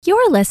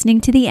You're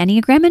listening to the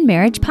Enneagram and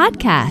Marriage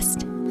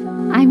podcast.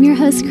 I'm your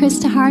host,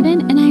 Krista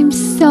Harden, and I'm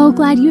so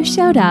glad you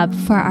showed up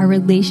for our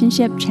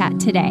relationship chat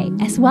today,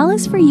 as well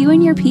as for you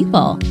and your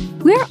people.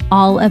 We're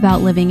all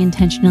about living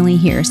intentionally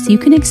here so you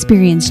can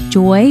experience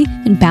joy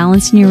and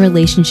balance in your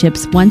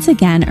relationships once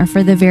again or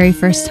for the very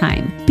first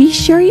time. Be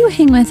sure you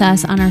hang with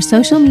us on our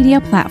social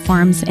media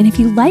platforms, and if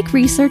you like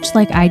research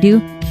like I do,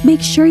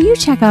 make sure you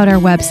check out our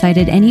website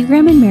at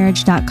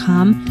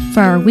enneagramandmarriage.com for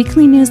our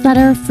weekly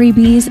newsletter,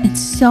 freebies, and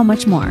so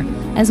much more,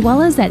 as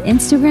well as at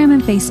Instagram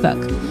and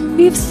Facebook.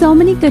 We have so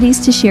many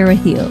goodies to share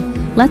with you.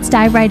 Let's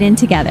dive right in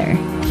together.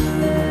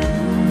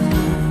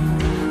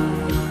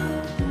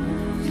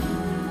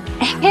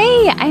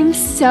 Hey, I'm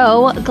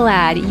so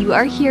glad you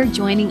are here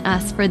joining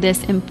us for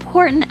this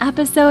important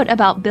episode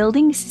about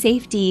building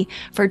safety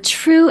for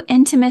true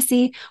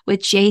intimacy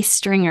with Jay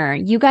Stringer.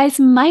 You guys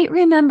might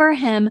remember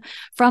him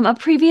from a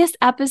previous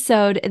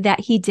episode that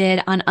he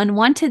did on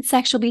unwanted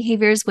sexual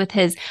behaviors with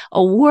his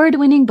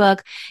award-winning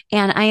book.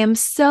 And I am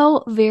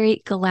so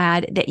very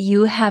glad that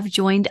you have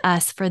joined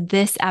us for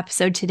this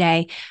episode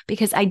today,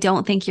 because I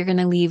don't think you're going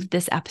to leave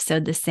this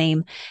episode the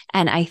same.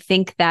 And I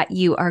think that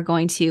you are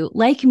going to,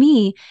 like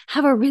me,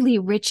 have a really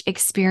rich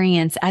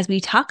experience as we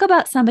talk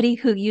about somebody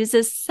who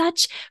uses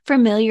such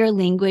familiar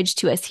language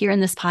to us here in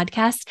this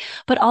podcast,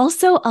 but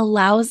also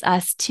allows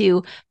us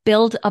to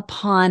build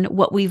upon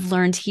what we've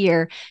learned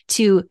here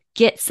to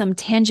get some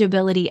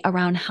tangibility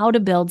around how to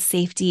build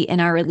safety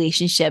in our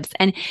relationships.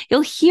 And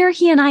you'll hear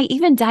he and I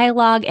even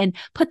dialogue and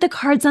put the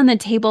cards on the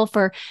table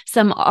for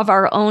some of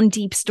our own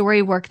deep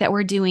story work that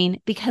we're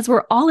doing, because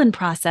we're all in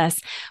process.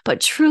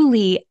 But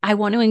truly, I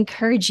want to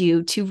encourage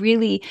you to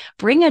really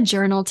bring a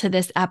journal to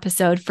this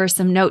episode for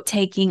some note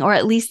taking, or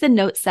at least the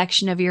note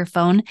section of your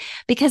phone,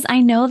 because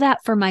I know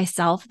that for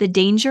myself, the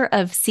danger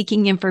of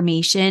seeking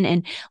information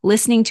and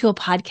listening to a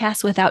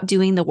podcast without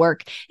doing the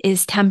work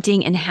is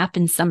tempting and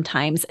happens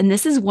sometimes. And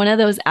this is one of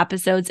those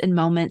episodes and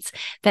moments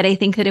that I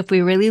think that if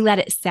we really let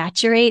it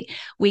saturate,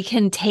 we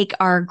can take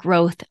our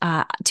growth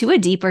to a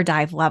deeper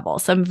dive level.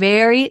 So I'm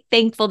very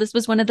thankful. This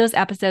was one of those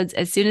episodes.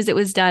 As soon as it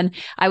was done,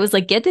 I was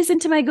like, get this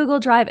into my Google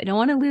Drive. I don't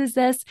want to lose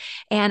this.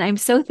 And I'm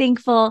so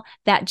thankful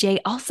that Jay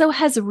also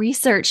has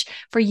research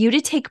for you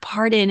to take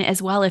part in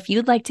as well. If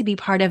you'd like to be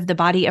part of the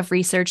body of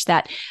research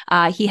that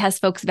he has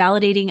folks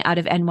validating out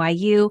of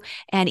NYU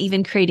and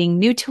even creating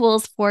new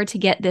tools for to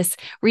get this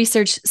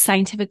research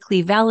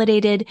scientifically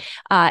validated.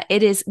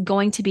 It is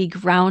going to be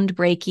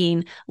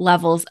groundbreaking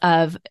levels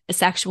of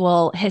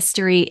sexual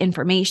history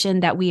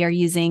information that we are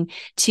using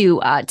to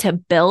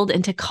build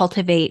and to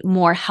cultivate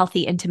more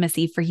healthy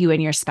intimacy for you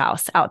and your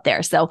spouse out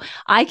there. So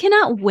I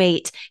cannot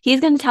wait.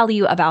 He's going to tell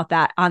you about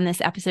that on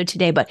this episode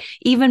today, but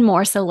even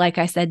more so, like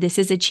I said, this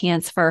is a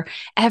chance for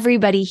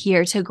everybody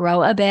here to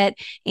grow a bit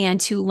and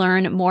to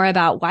learn more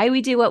about why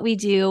we do what we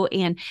do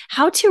and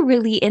how to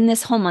really, in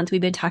this whole month,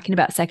 we've been talking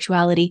about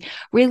sexuality,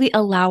 really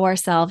allow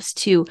ourselves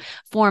to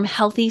form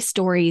healthy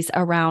stories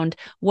around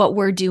what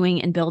we're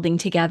doing and building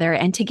together,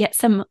 and to get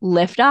some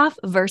liftoff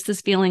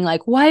versus feeling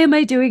like, why am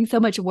I doing so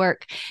much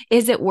work?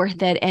 Is it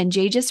worth it? And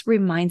Jay just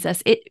reminds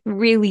us it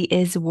really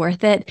is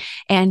worth it,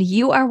 and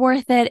you are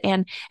worth it.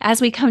 And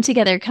as we come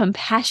together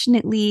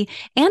compassionately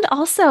and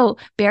also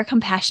bear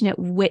compassionate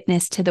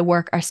witness to the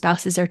work our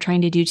spouses are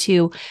trying to do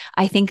too,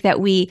 I think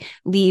that we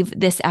leave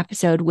this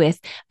episode with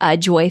a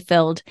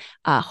joy-filled,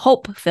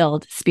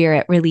 hope-filled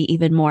spirit, really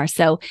even more.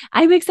 So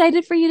I'm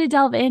excited for you to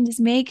delve in.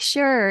 Just make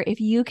sure if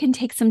you can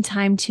take some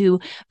time to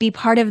be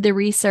part of the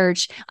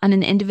research on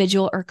an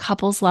individual or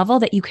couples level,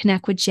 that you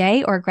connect with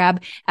Jay or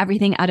grab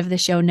everything out of the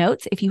show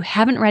notes. If you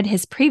haven't read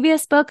his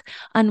previous book,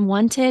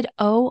 Unwanted,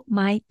 oh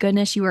my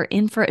goodness, you are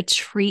in for a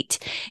treat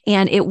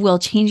and it will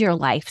change your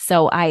life.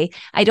 So I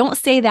don't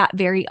say that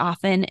very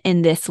often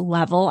in this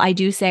level. I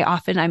do say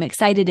often I'm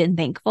excited and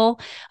thankful,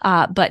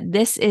 but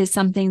this is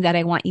something that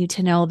I want you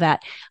to know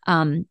that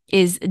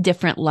is a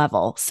different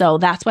level. So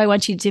that's why I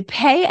want you to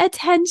pay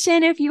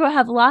attention. If you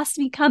have lost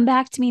me, come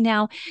back to me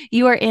now.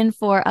 You are in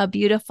for a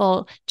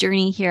beautiful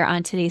journey here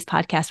on today's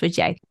podcast with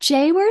Jay.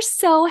 Jay, we're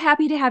so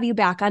happy to have you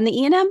back on the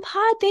E&M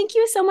pod. Thank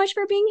you so much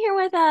for being here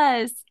with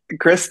us.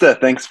 Krista,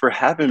 thanks for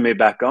having me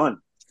back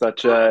on.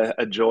 Such a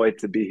joy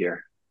to be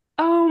here.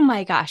 Oh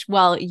my gosh.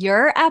 Well,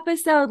 your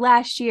episode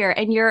last year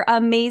and your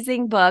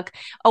amazing book,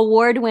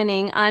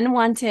 award-winning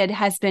Unwanted,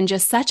 has been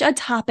just such a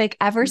topic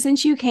ever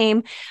since you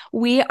came.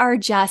 We are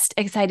just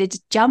excited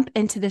to jump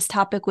into this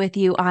topic with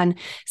you on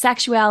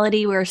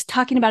sexuality. We're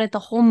talking about it the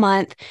whole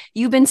month.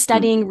 You've been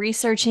studying,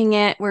 researching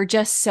it. We're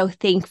just so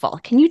thankful.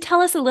 Can you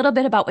tell us a little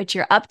bit about what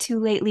you're up to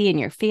lately in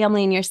your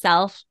family and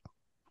yourself?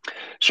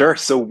 Sure.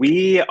 So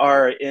we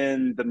are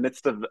in the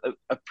midst of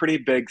a pretty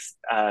big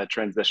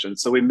transition.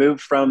 So we moved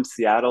from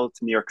Seattle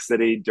to New York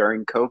City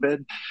during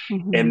COVID.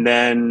 And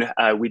then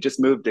we just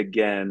moved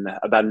again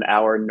about an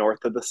hour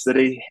north of the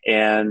city.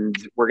 And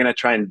we're going to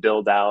try and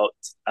build out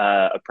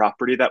a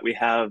property that we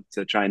have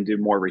to try and do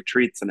more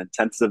retreats and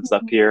intensives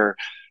up here.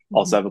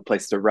 Also have a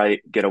place to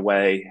write, get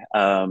away.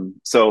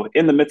 So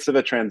in the midst of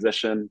a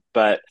transition,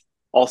 but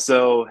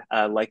also,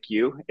 like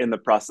you, in the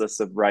process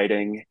of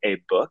writing a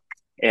book.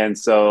 And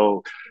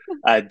so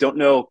I don't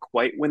know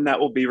quite when that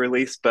will be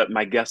released, but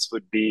my guess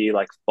would be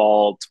like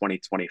fall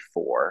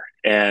 2024.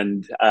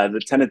 And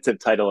the tentative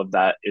title of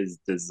that is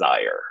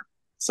Desire.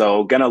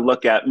 So, going to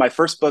look at my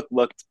first book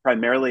looked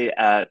primarily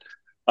at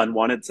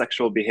unwanted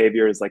sexual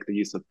behaviors like the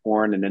use of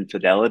porn and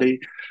infidelity.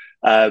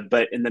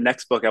 But in the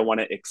next book, I want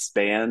to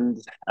expand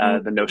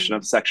the notion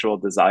of sexual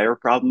desire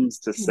problems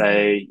to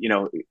say,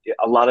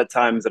 a lot of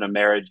times in a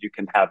marriage, you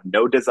can have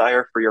no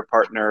desire for your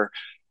partner.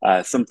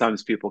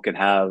 Sometimes people can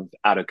have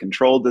out of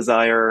control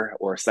desire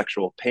or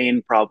sexual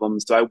pain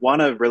problems. So I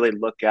want to really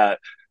look at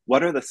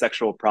what are the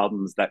sexual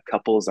problems that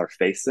couples are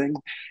facing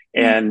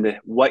and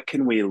what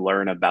can we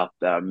learn about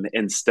them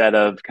instead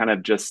of kind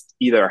of just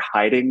either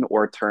hiding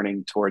or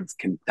turning towards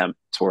contempt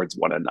towards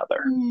one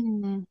another.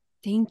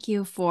 Thank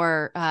you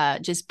for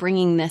just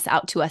bringing this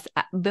out to us.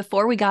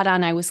 Before we got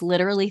on, I was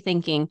literally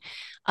thinking,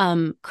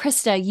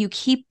 Krista, you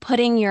keep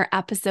putting your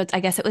episodes, I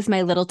guess it was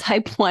my little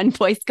type 1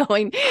 voice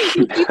going,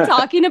 you keep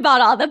talking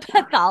about all the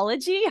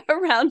pathology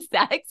around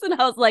sex. And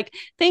I was like,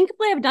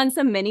 thankfully, I've done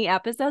some mini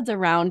episodes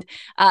around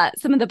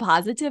some of the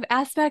positive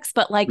aspects.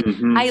 But like,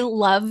 I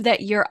love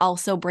that you're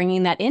also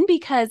bringing that in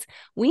because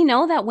we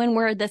know that when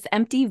we're this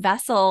empty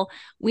vessel,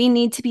 we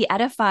need to be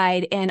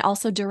edified and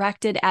also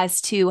directed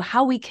as to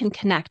how we can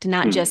connect,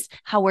 not just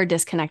how we're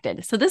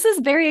disconnected. So this is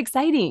very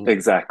exciting.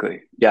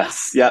 Exactly.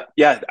 Yes. Yeah.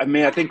 Yeah. I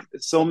mean, I think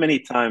so many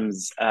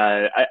times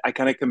I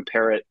kind of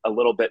compare it a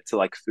little bit to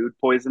like food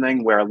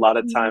poisoning, where a lot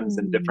of times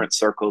in different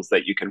circles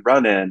that you can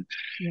run in,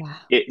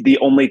 the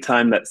only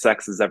time that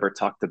sex is ever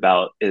talked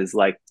about is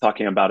like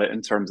talking about it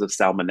in terms of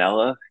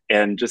salmonella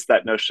and just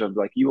that notion of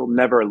like, you will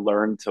never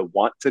learn to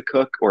want to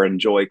cook or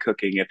enjoy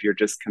cooking if you're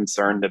just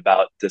concerned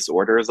about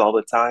disorders all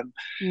the time.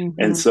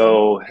 And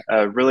so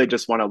really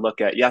just want to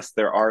look at, yes,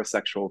 there are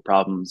sexual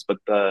problems, but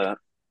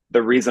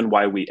the reason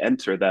why we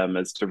enter them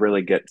is to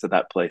really get to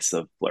that place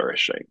of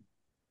flourishing.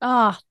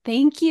 Oh,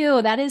 thank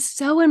you. That is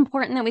so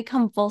important that we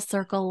come full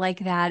circle like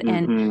that.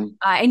 And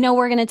I know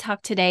we're going to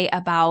talk today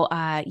about,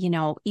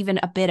 even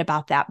a bit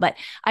about that, but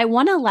I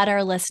want to let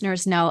our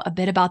listeners know a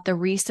bit about the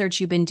research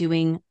you've been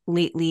doing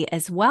lately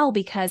as well,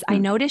 because I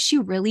noticed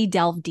you really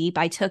delve deep.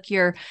 I took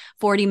your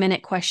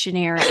 40-minute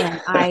questionnaire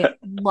and I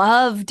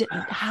loved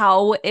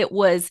how it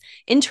was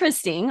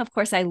interesting. Of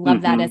course, I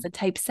love that as a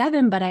type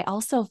 7, but I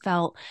also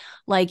felt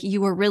like you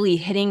were really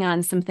hitting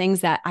on some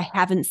things that I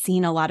haven't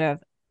seen a lot of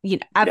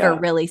ever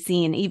really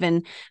seen,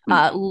 even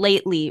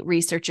lately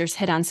researchers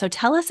hit on. So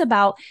tell us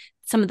about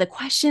some of the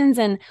questions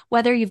and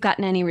whether you've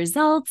gotten any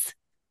results.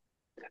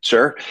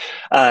 Sure.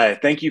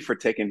 Thank you for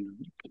taking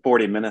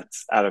 40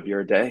 minutes out of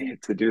your day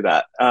to do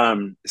that.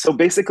 So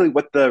basically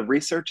what the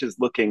research is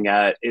looking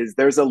at is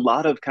there's a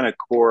lot of kind of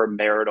core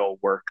marital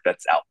work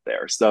that's out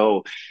there.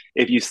 So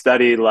if you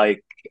study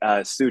like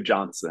Sue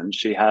Johnson,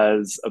 she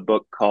has a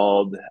book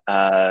called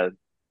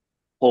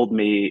hold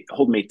me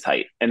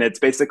tight, and it's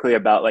basically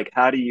about like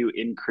how do you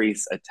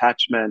increase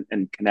attachment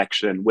and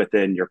connection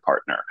within your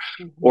partner.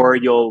 Or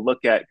you'll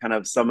look at kind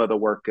of some of the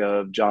work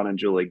of John and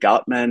Julie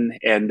Gottman,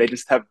 and they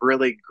just have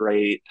really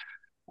great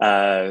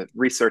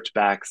research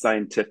back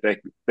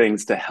scientific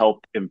things to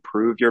help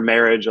improve your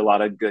marriage, a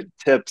lot of good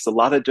tips, a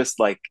lot of just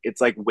like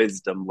it's like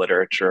wisdom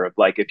literature of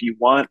like if you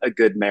want a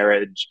good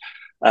marriage,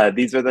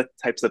 these are the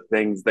types of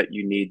things that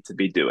you need to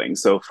be doing.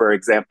 So, for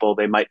example,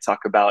 they might talk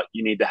about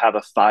you need to have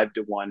a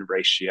 5-to-1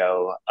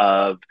 ratio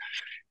of,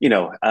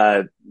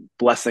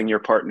 blessing your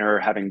partner,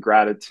 having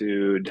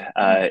gratitude,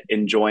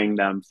 enjoying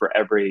them for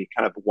every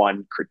kind of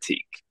one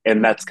critique.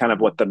 And that's kind of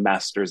what the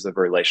masters of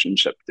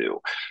relationship do.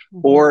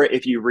 Or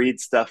if you read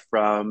stuff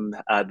from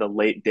the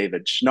late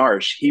David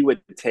Schnarch, he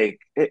would take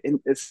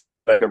it's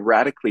like a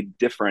radically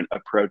different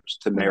approach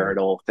to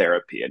marital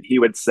therapy. And he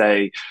would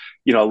say,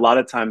 a lot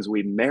of times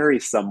we marry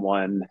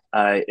someone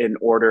in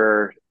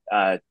order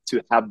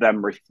to have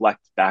them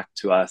reflect back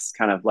to us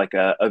kind of like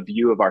a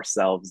view of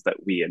ourselves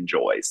that we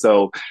enjoy.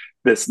 So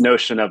this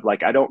notion of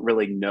like, I don't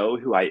really know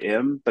who I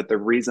am, but the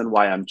reason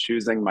why I'm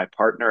choosing my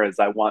partner is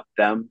I want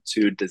them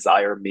to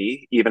desire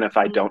me, even if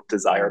I don't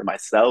desire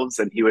myself.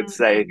 And he would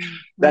say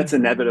that's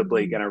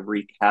inevitably going to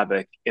wreak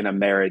havoc in a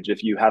marriage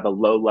if you have a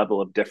low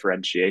level of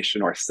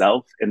differentiation or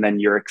self, and then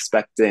you're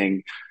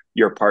expecting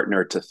your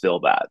partner to fill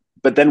that.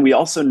 But then we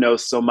also know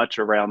so much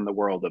around the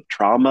world of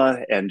trauma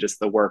and just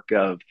the work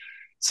of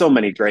so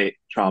many great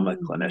trauma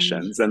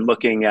clinicians and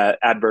looking at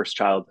adverse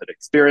childhood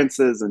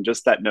experiences and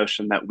just that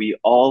notion that we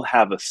all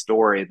have a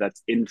story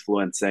that's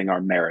influencing our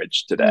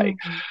marriage today.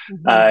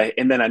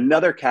 And then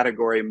another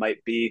category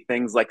might be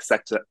things like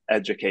sex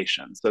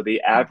education. So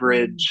the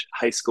average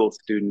high school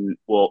student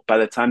will, by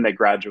the time they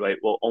graduate,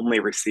 will only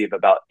receive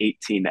about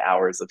 18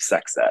 hours of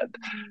sex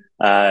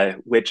ed,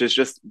 which is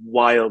just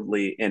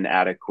wildly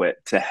inadequate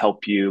to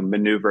help you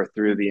maneuver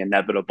through the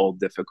inevitable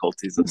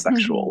difficulties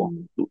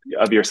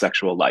of your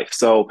sexual life.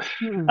 So,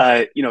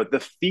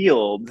 the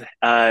field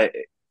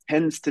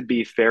tends to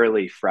be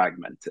fairly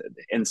fragmented.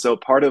 And so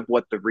part of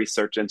what the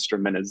research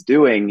instrument is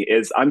doing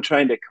is I'm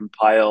trying to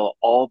compile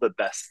all the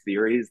best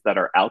theories that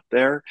are out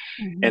there,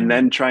 and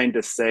then trying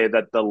to say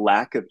that the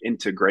lack of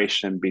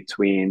integration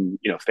between,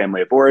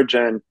 family of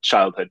origin,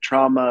 childhood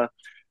trauma,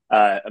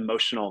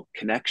 emotional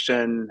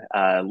connection,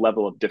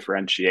 level of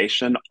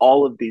differentiation,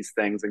 all of these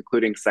things,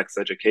 including sex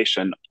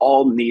education,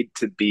 all need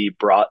to be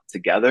brought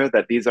together,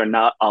 that these are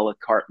not a la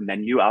carte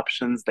menu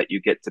options that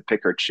you get to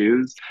pick or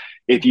choose.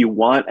 If you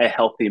want a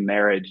healthy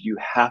marriage, you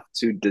have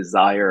to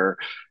desire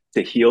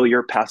to heal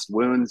your past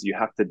wounds. You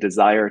have to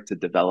desire to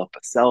develop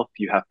a self.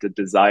 You have to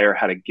desire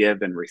how to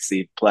give and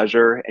receive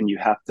pleasure. And you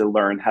have to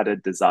learn how to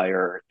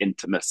desire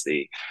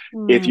intimacy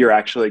if you're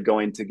actually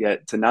going to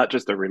get to not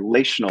just a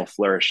relational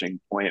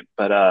flourishing point,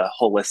 but a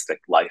holistic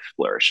life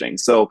flourishing.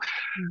 So,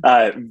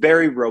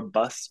 very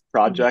robust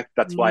project.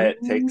 That's why it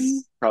takes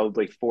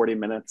probably 40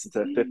 minutes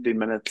to 50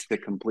 minutes to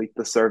complete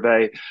the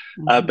survey.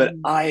 But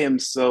I am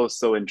so,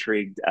 so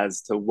intrigued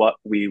as to what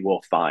we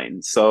will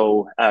find.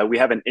 So we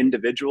have an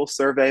individual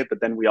survey,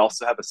 but then we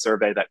also have a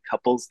survey that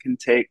couples can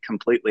take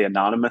completely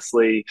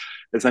anonymously.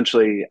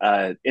 Essentially,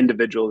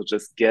 individuals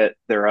just get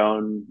their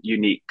own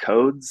unique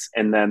codes,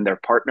 and then their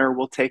partner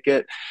will take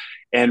it.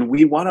 And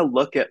we want to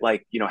look at,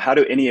 like, how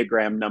do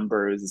Enneagram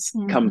numbers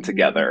come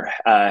together?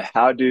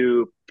 How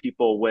do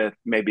people with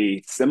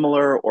maybe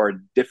similar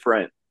or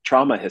different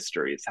trauma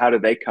histories, how do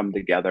they come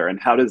together, and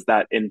how does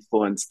that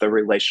influence the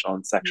relational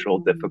and sexual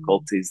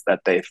difficulties that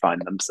they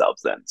find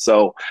themselves in?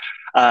 So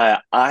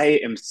I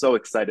am so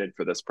excited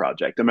for this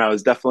project. I mean, I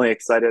was definitely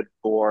excited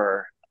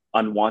for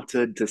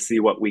Unwanted to see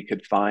what we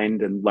could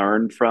find and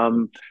learn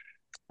from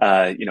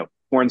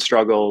porn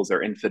struggles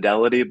or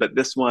infidelity, but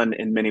this one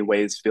in many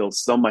ways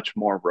feels so much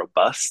more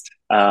robust.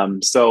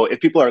 So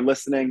if people are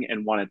listening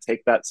and want to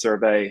take that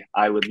survey,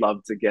 I would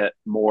love to get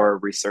more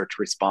research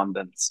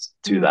respondents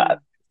to that.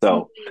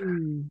 So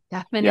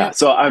definitely. Yeah,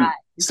 so I'm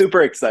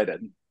super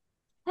excited.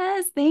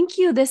 Yes, thank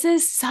you. This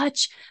is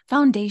such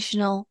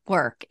foundational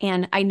work.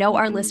 And I know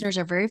our listeners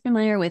are very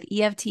familiar with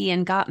EFT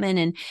and Gottman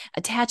and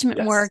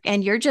attachment work.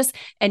 And you're just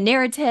a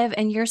narrative,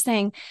 and you're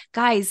saying,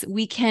 guys,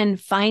 we can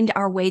find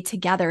our way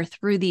together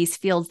through these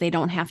fields. They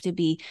don't have to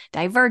be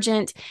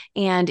divergent.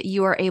 And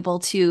you are able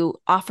to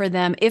offer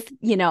them if,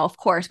 of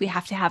course, we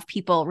have to have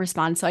people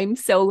respond. So I'm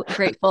so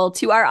grateful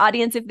to our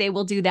audience if they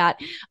will do that.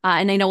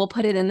 And I know we'll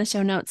put it in the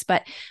show notes,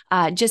 but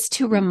just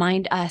to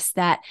remind us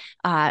that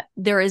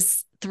there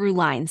is through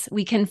lines,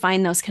 we can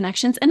find those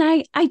connections. And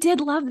I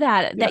did love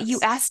that you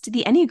asked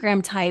the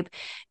Enneagram type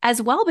as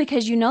well,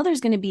 because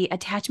there's going to be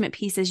attachment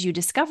pieces you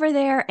discover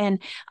there.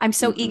 And I'm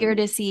so eager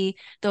to see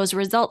those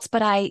results.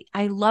 But I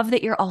love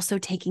that you're also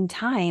taking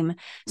time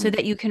so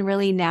that you can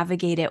really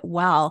navigate it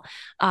well.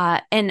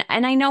 And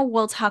I know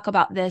we'll talk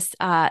about this,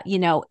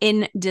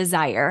 in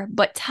desire,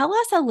 but tell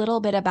us a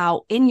little bit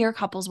about, in your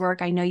couples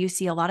work, I know you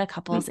see a lot of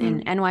couples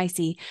in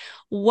NYC.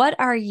 What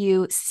are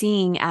you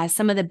seeing as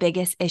some of the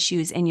biggest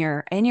issues in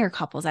your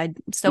couples? I'm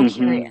so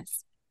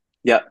curious.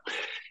 Yeah.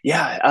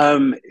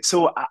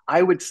 So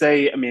I would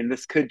say, I mean,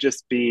 this could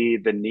just be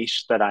the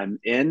niche that I'm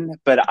in,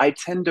 but I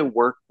tend to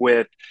work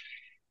with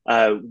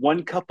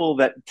one couple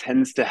that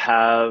tends to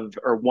have,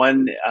 or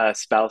one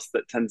spouse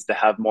that tends to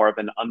have more of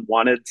an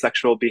unwanted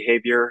sexual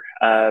behavior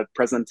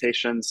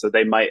presentation. So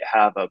they might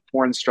have a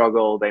porn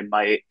struggle. They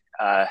might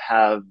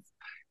have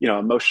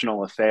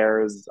emotional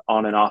affairs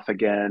on and off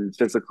again,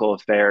 physical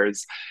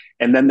affairs.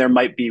 And then there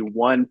might be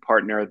one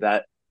partner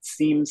that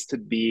seems to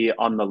be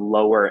on the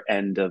lower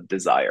end of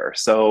desire.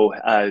 So,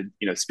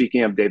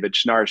 speaking of David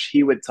Schnarch,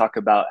 he would talk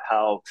about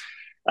how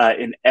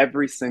in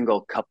every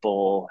single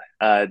couple,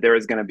 there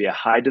is going to be a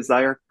high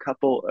desire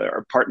couple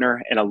or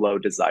partner and a low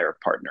desire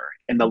partner.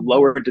 And the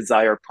lower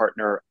desire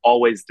partner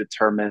always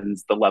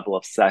determines the level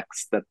of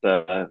sex that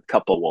the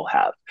couple will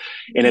have.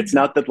 And it's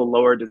not that the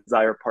lower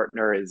desire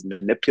partner is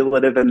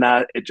manipulative in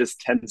that, it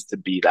just tends to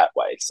be that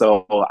way.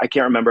 So I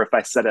can't remember if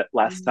I said it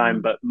last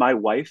time, but my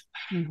wife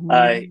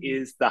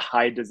is the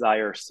high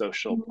desire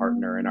social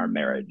partner in our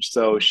marriage.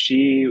 So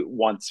she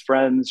wants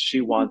friends,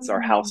 she wants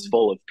our house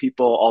full of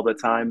people all the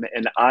time.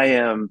 And I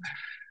am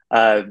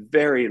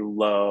very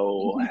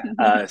low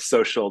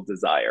social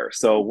desire.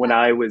 So when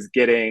I was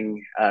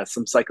getting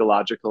some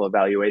psychological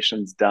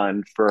evaluations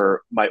done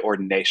for my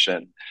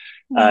ordination,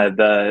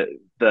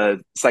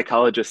 the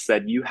psychologist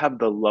said, you have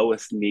the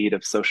lowest need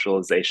of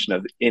socialization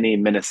of any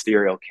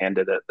ministerial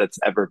candidate that's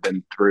ever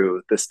been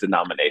through this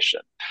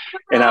denomination.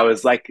 And I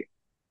was like,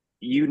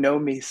 you know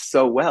me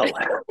so well.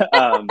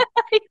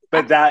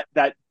 But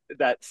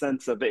that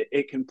sense of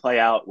it can play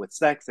out with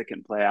sex, it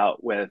can play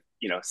out with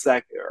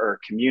sex or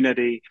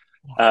community,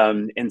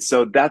 and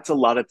so that's a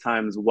lot of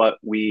times what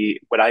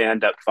I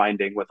end up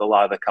finding with a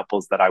lot of the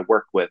couples that I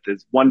work with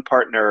is one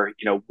partner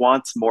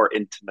wants more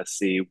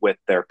intimacy with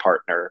their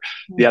partner,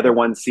 the other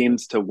one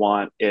seems to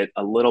want it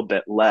a little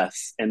bit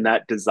less, and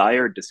that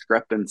desire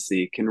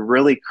discrepancy can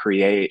really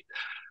create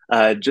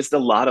just a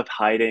lot of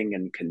hiding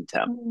and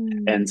contempt.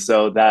 And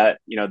so that,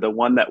 the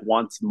one that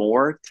wants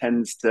more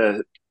tends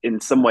to in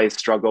some ways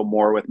struggle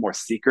more with more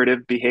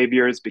secretive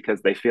behaviors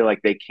because they feel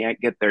like they can't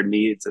get their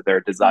needs or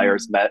their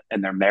desires Mm. met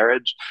in their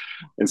marriage.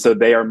 And so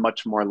they are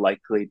much more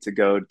likely to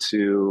go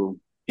to,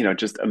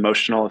 just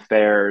emotional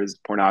affairs,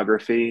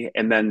 pornography.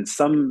 And then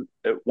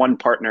one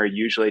partner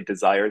usually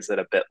desires it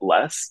a bit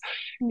less.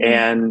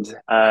 Mm.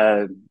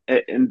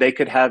 And they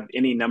could have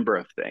any number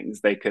of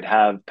things. They could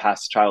have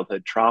past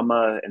childhood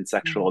trauma and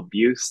sexual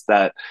abuse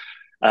that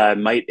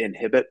might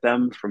inhibit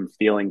them from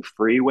feeling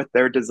free with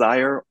their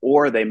desire,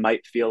 or they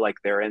might feel like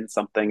they're in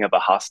something of a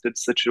hostage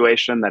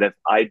situation that if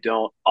I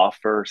don't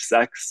offer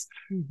sex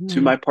to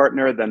Mm-hmm. my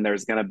partner, then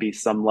there's going to be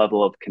some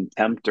level of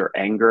contempt or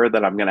anger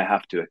that I'm going to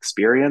have to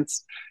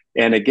experience.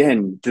 And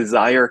again,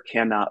 desire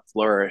cannot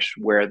flourish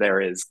where there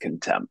is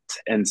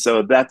contempt. And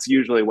so that's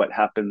usually what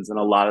happens in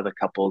a lot of the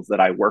couples that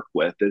I work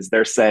with is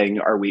they're saying,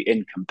 are we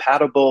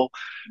incompatible?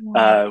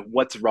 Yeah.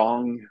 What's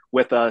wrong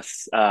with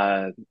us?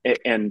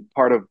 And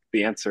part of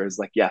the answer is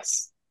like,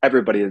 yes,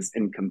 everybody is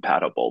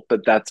incompatible,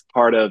 but that's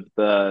part of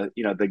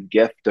the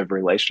gift of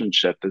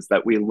relationship is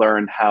that we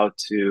learn how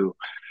to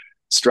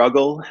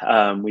struggle.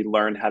 We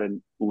learn how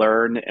to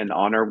learn and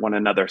honor one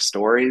another's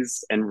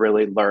stories and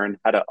really learn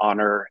how to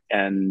honor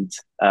and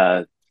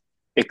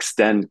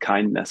extend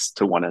kindness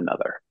to one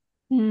another.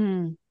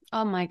 Mm.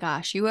 Oh my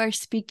gosh, you are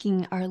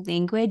speaking our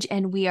language,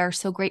 and we are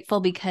so grateful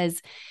because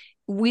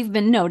we've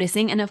been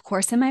noticing, and of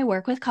course, in my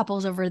work with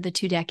couples over the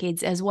 2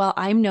 decades as well,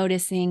 I'm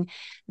noticing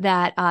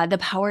that the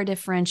power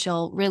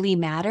differential really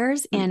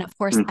matters. And of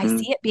course, I Mm-hmm,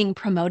 see it being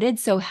promoted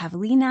so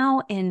heavily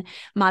now in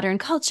modern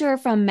culture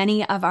from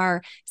many of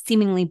our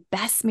seemingly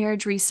best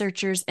marriage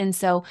researchers. And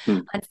so,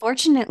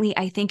 unfortunately,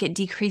 I think it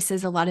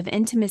decreases a lot of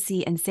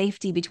intimacy and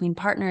safety between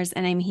partners.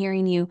 And I'm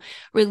hearing you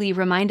really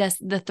remind us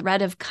the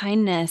thread of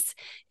kindness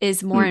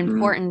is more mm-hmm,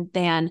 important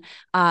than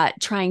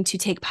trying to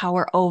take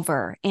power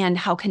over, and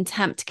how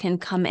contempt can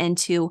come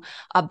into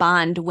a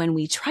bond when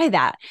we try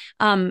that.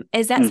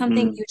 Is that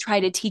something mm-hmm. you try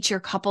to teach your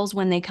couples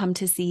when they come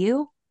to see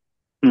you?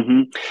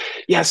 Mm-hmm.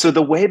 Yeah. So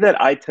the way that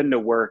I tend to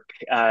work,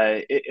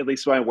 at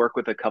least when I work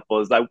with a couple,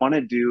 is I want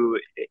to do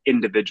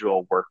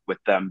individual work with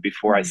them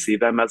before I Mm. see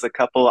them as a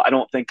couple. I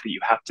don't think that you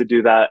have to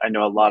do that. I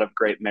know a lot of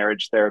great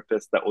marriage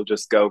therapists that will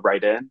just go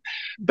right in,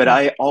 but Mhm.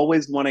 I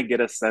always want to get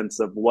a sense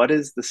of what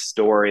is the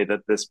story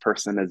that this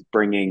person is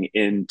bringing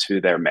into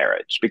their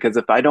marriage. Because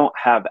if I don't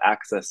have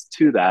access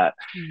to that,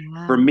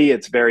 for Yeah. me,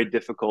 it's very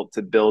difficult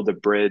to build a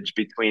bridge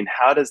between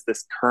how does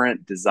this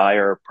current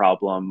desire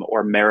problem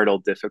or marital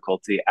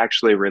difficulty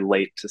actually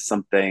relate to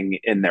something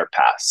in their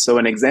past. So,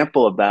 an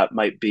example of that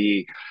might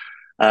be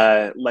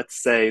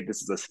let's say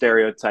this is a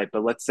stereotype,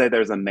 but let's say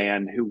there's a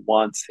man who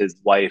wants his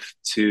wife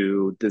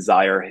to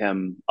desire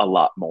him a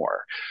lot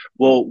more.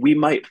 Well, we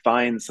might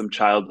find some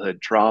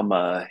childhood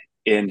trauma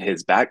in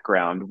his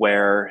background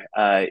where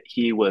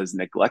he was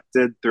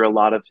neglected through a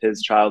lot of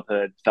his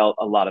childhood, felt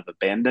a lot of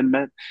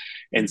abandonment.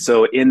 And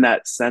so, in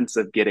that sense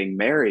of getting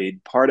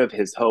married, part of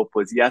his hope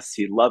was yes,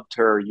 he loved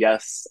her.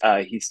 Yes,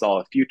 he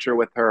saw a future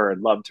with her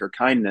and loved her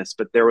kindness.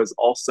 But there was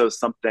also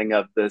something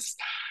of this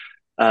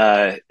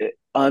uh,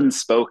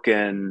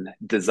 unspoken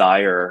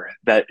desire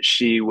that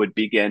she would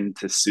begin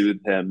to soothe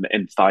him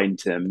and find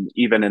him,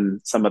 even in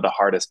some of the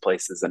hardest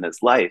places in his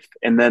life.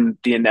 And then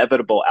the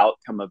inevitable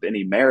outcome of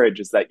any marriage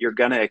is that you're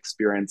going to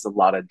experience a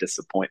lot of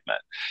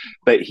disappointment.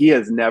 But he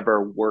has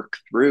never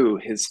worked through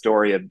his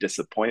story of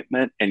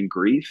disappointment and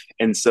grief.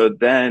 And so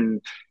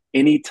then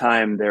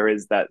anytime there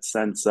is that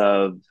sense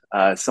of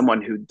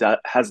someone who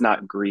has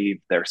not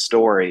grieved their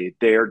story,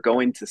 they're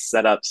going to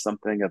set up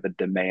something of a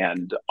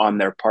demand on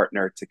their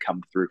partner to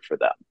come through for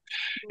them.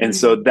 And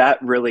so Mm.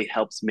 that really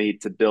helps me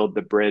to build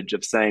the bridge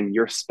of saying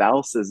your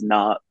spouse is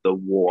not the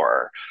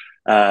war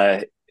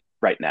uh,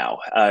 right now.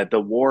 The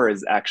war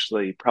is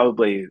actually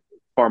probably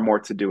far more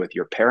to do with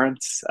your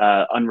parents,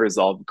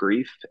 unresolved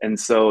grief. And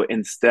so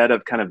instead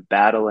of kind of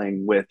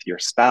battling with your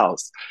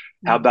spouse,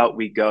 how Mm. about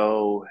we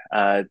go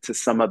to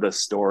some of the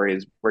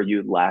stories where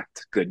you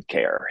lacked good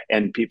care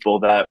and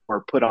people that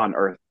were put on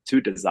earth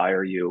to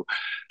desire you?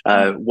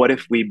 What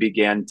if we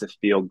began to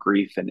feel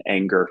grief and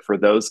anger for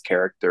those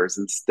characters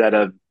instead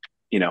of,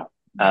 you know,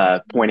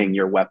 pointing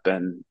your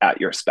weapon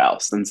at your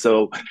spouse? And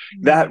so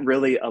that Mm.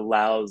 really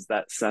allows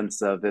that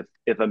sense of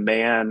if a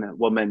man,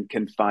 woman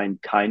can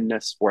find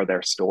kindness for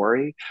their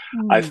story,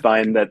 I Mm.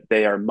 find that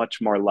they are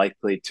much more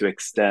likely to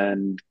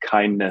extend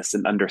kindness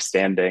and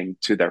understanding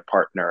to their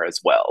partner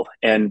as well.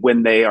 And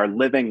when they are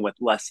living with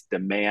less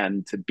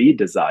demand to be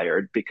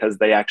desired because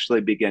they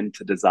actually begin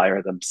to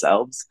desire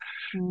themselves,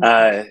 Mm.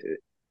 uh,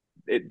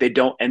 they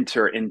don't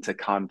enter into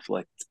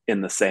conflict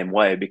in the same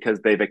way because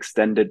they've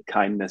extended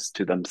kindness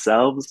to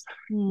themselves,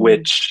 Mm.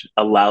 which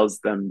allows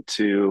them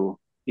to,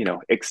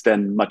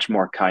 extend much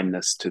more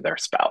kindness to their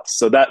spouse.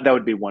 So that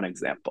would be one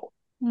example.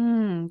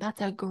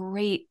 That's a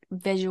great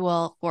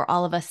visual for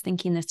all of us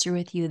thinking this through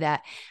with you,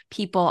 that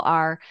people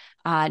are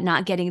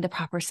not getting the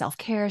proper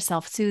self-care,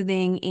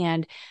 self-soothing,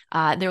 and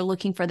they're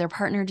looking for their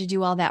partner to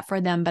do all that for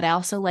them. But I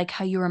also like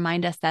how you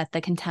remind us that the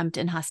contempt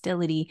and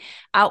hostility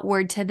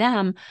outward to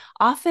them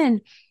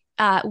often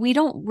we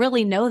don't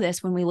really know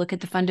this when we look at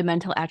the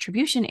fundamental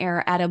attribution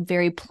error at a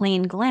very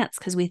plain glance,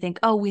 because we think,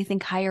 oh, we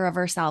think higher of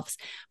ourselves.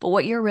 But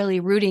what you're really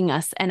rooting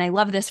us, and I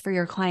love this for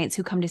your clients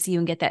who come to see you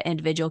and get that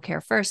individual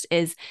care first,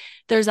 is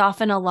there's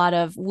often a lot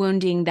of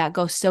wounding that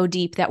goes so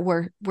deep that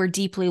we're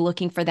deeply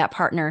looking for that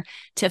partner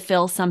to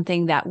fill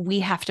something that we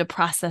have to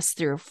process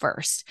through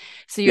first.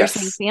 So you're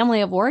saying Yes.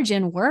 family of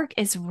origin work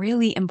is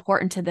really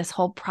important to this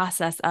whole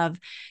process of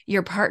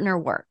your partner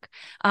work.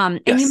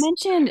 And you Yes.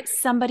 mentioned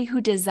somebody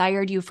who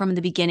desired you from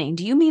the beginning.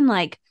 Do you mean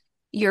like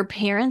your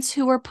parents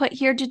who were put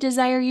here to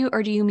desire you,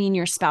 or do you mean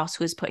your spouse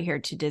who was put here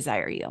to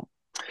desire you?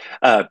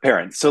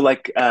 Parents. So,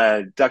 like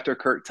Dr.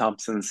 Kurt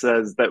Thompson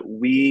says, that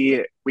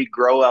we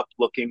grow up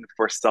looking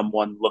for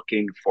someone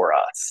looking for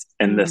us,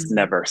 and this Mm.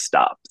 never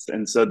stops.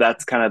 And so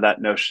that's kind of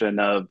that notion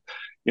of,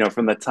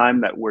 from the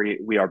time that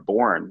we are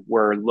born,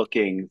 we're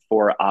looking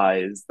for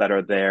eyes that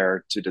are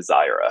there to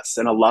desire us.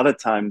 And a lot of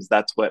times,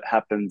 that's what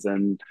happens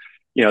in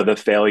the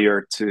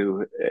failure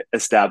to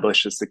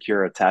establish a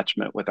secure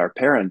attachment with our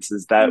parents,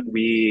 is that Mm.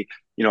 we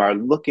are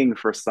looking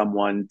for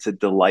someone to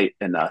delight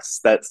in us.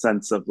 That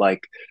sense of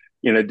like,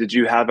 did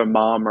you have a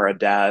mom or a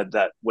dad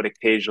that would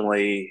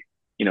occasionally,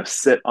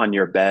 sit on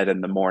your bed in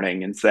the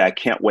morning and say, I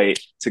can't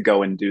wait to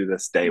go and do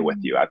this day with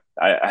you. Mm.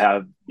 I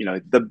have,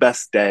 the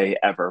best day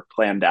ever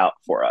planned out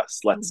for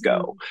us. Let's Mhm.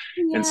 go.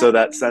 And Yeah. so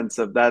that sense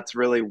of, that's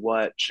really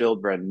what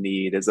children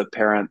need, is a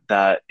parent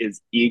that is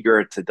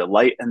eager to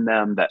delight in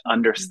them, that Mhm.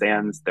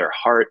 understands their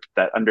heart,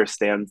 that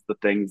understands the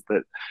things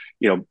that,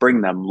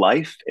 bring them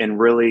life, and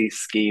really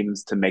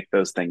schemes to make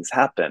those things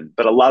happen.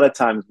 But a lot of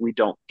times we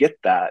don't get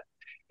that,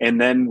 and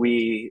then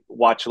we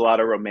watch a lot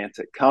of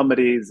romantic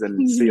comedies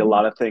and see a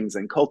lot of things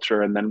in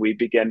culture, and then we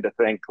begin to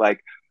think like,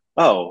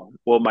 oh,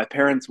 well, my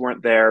parents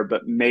weren't there,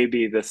 but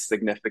maybe this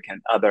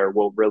significant other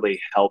will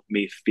really help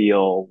me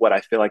feel what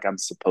I feel like I'm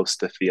supposed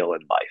to feel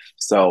in life.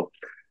 So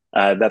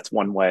that's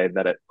one way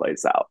that it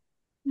plays out.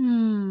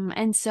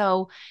 And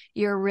so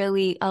you're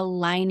really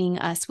aligning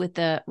us with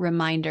the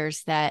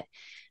reminders that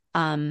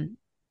um,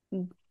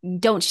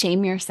 don't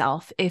shame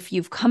yourself if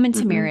you've come into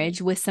Mm-hmm.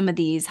 marriage with some of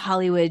these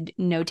Hollywood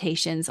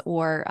notations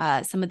or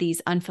some of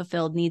these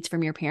unfulfilled needs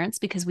from your parents,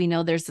 because we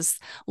know there's this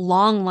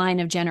long line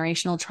of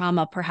generational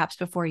trauma perhaps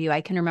before you.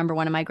 I can remember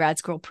one of my grad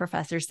school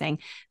professors saying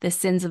the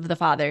sins of the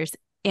fathers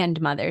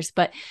and mothers.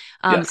 But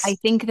I Yes.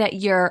 think that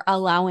you're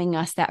allowing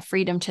us that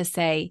freedom to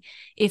say,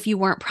 if you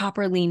weren't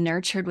properly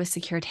nurtured with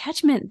secure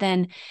attachment,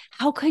 then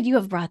how could you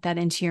have brought that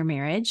into your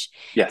marriage?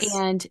 Yes.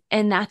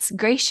 And that's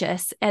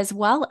gracious, as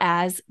well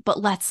as, but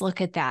let's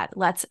look at that.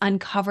 Let's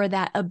uncover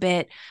that a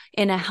bit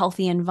in a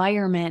healthy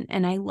environment.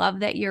 And I love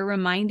that you're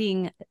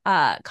reminding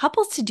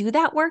couples to do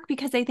that work,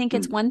 because I think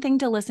it's Mm. one thing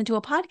to listen to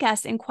a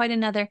podcast and quite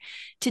another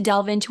to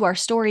delve into our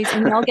stories.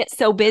 And we all get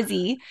so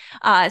busy.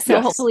 So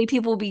Yes. hopefully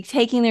people will be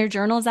taking their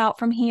journals out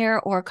from here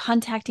or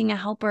contacting a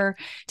helper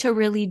to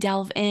really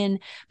delve in,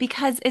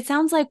 because it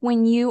sounds like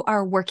when you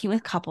are working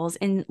with couples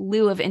in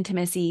lieu of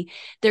intimacy,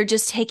 they're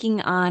just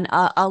taking on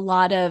a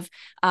lot of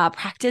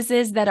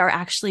practices that are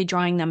actually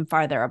drawing them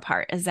farther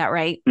apart. Is that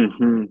right?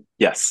 Mm-hmm.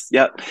 Yes.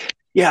 Yep.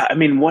 Yeah. I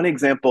mean, one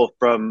example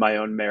from my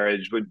own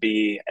marriage would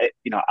be,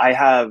 I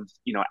have,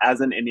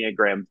 as an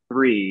Enneagram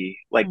 3,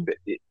 like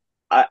Mm.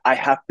 I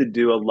have to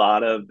do a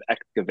lot of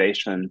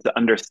excavation to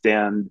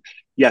understand.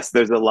 Yes,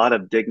 there's a lot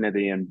of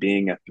dignity in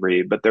being a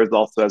 3, but there's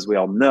also, as we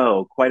all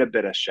know, quite a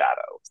bit of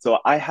shadow. So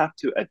I have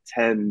to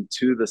attend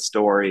to the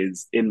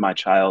stories in my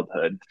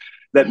childhood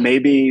that Yeah.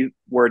 maybe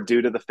were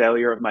due to the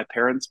failure of my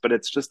parents, but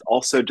it's just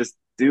also just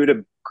due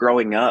to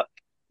growing up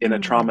in a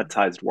Mm.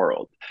 traumatized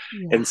world.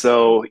 Yeah. And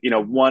so,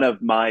 one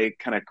of my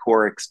kind of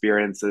core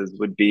experiences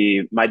would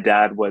be, my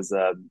dad was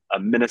a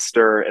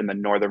minister in the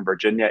Northern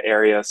Virginia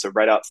area, so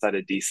right outside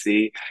of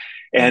DC.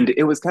 Mm. And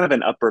it was kind of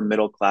an upper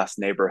middle class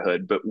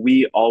neighborhood, but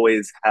we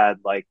always had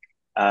like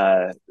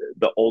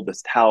the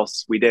oldest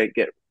house. We didn't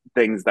get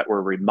things that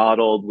were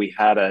remodeled. We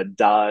had a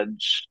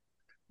Dodge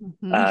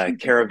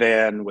Mhm.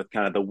 caravan with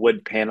kind of the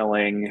wood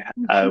paneling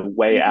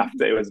way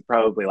after. It was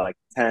probably like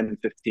 10,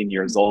 15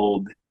 years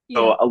old. Yeah.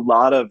 So a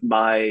lot of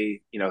my,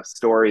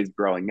 stories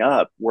growing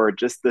up were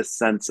just this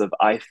sense of,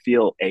 I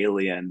feel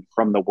alien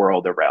from the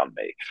world around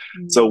me.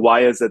 So Mm. why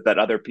is it that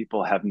other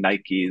people have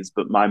Nikes,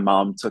 but my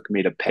mom took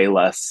me to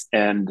Payless,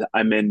 and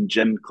I'm in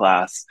gym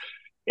class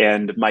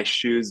and my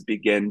shoes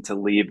begin to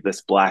leave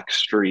this black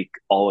streak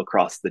all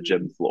across the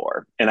gym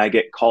floor. And I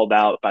get called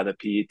out by the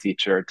PE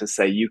teacher to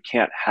say, you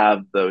can't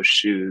have those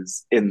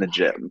shoes in the Yeah.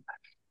 gym.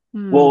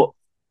 Mm. Well,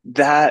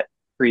 that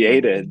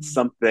created Mm.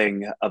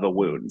 something of a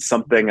wound,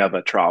 something of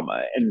a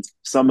trauma. And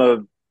some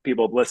of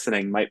people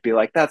listening might be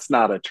like, that's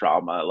not a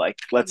trauma. Like,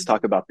 let's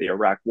talk about the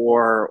Iraq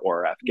War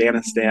or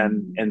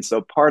Afghanistan. Mm. And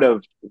so part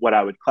of what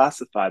I would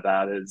classify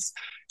that is,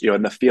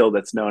 in the field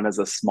that's known as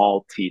a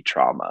small T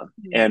trauma.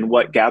 And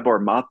what Gabor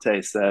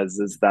Mate says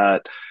is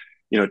that,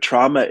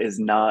 trauma is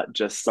not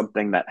just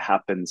something that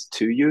happens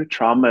to you.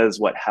 Trauma is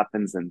what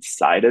happens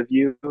inside of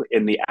you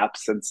in the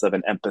absence of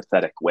an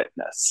empathetic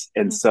witness.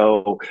 And Mm.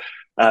 so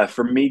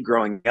for me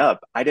growing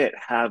up, I didn't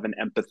have an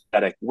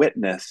empathetic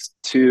witness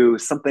to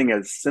something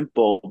as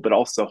simple but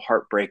also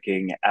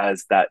heartbreaking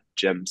as that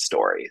gym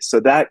story. So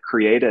that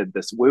created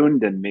this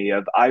wound in me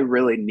of I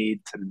really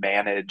need to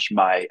manage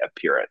my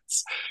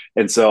appearance.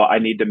 And so I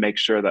need to make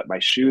sure that my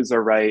shoes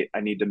are right. I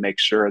need to make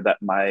sure that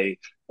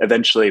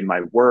eventually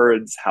my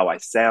words, how I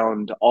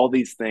sound, all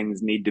these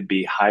things need to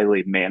be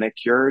highly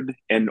manicured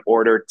in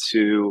order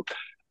to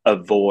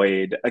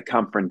avoid a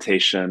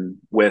confrontation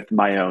with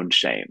my own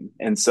shame.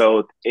 And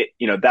so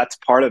that's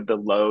part of the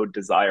low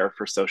desire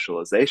for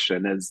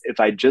socialization is if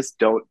I just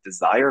don't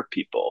desire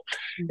people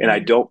and I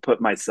don't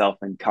put myself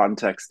in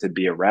context to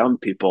be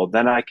around people,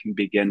 then I can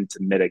begin to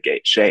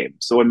mitigate shame.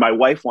 So when my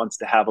wife wants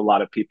to have a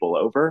lot of people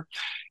over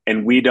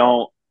and we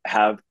don't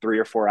have 3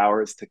 or 4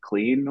 hours to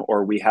clean,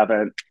 or we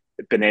haven't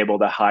been able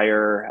to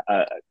hire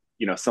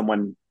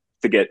someone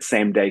to get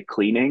same day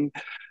cleaning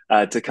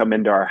to come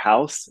into our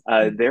house,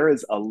 there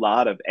is a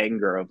lot of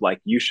anger of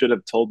like, you should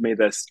have told me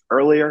this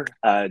earlier.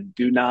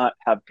 Do not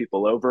have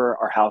people over.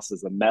 Our house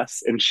is a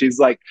mess. And she's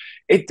like,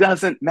 it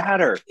doesn't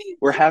matter.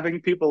 We're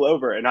having people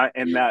over. And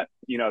that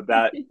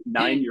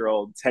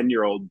 9-year-old,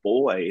 10-year-old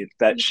boy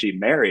that she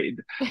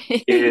married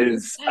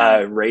is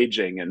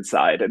raging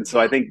inside. And so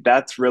I think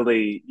that's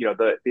really,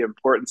 the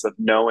importance of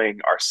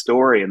knowing our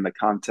story in the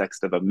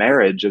context of a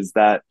marriage is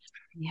that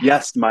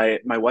yes, my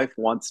wife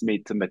wants me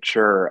to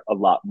mature a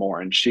lot more,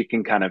 and she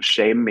can kind of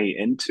shame me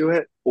into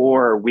it,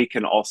 or we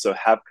can also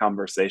have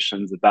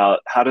conversations about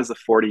how does a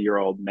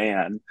 40-year-old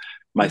man,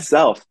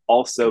 myself,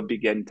 also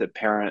begin to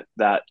parent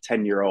that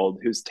 10-year-old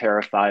who's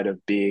terrified of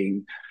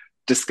being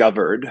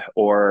discovered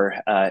or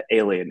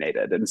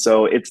alienated. And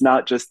so it's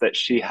not just that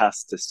she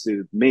has to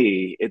soothe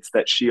me, it's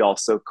that she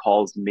also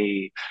calls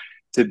me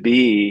to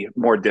be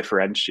more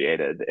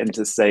differentiated and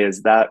to say,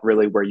 is that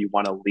really where you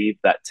want to leave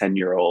that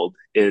 10-year-old,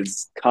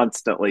 is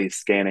constantly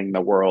scanning the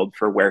world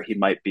for where he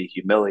might be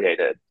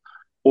humiliated?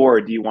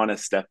 Or do you want to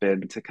step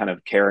into kind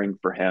of caring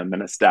for him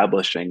and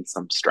establishing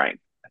some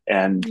strength?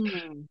 And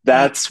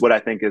that's what I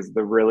think is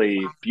the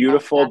really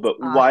beautiful but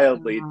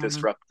wildly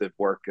disruptive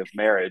work of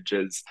marriage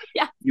is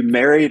you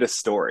married a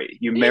story.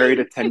 You married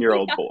a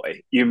 10-year-old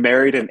boy. You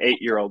married an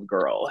 8-year-old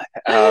girl.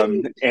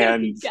 And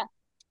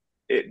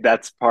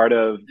that's part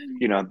of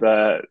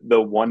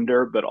the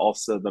wonder but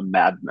also the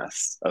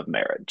madness of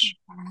marriage.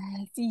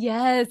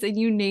 Yes, and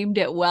you named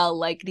it well.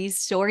 Like these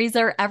stories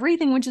are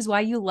everything, which is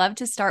why you love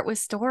to start with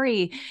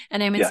story.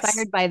 And I'm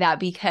inspired by that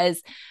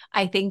because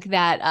I think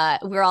that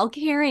we're all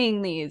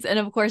carrying these. And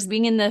of course,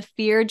 being in the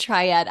fear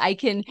triad, I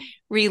can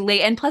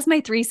relate. And plus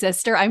my 3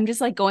 sister, I'm just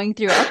like going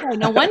through, okay,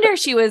 no wonder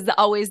she was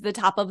always the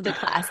top of the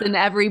class in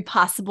every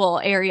possible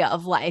area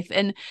of life.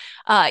 And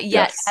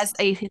yet as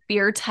a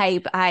fear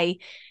type,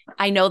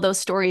 I know those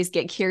stories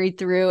get carried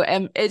through,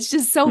 and it's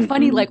just so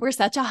funny. Like we're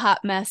such a hot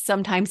mess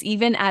sometimes,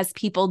 even as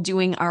people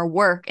doing our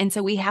work. And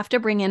so we have to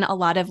bring in a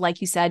lot of,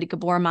 like you said,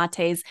 Gabor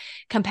Mate's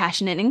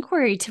compassionate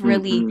inquiry to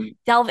really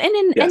delve in.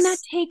 And that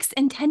takes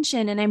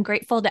intention. And I'm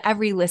grateful to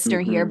every listener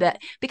here,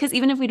 but because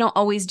even if we don't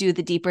always do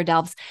the deeper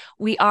delves,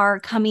 we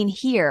are coming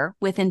here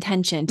with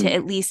intention to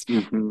at least,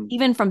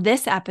 even from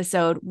this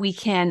episode, we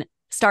can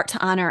start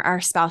to honor our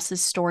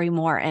spouse's story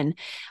more. And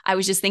I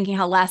was just thinking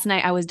how last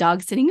night I was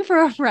dog sitting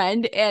for a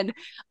friend, and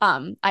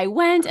I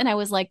went and I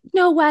was like,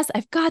 no, Wes,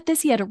 I've got this.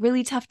 He had a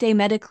really tough day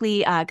medically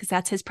because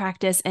that's his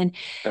practice. And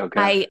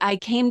I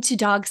came to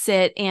dog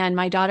sit, and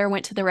my daughter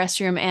went to the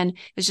restroom, and it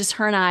was just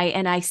her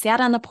and I sat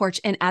on the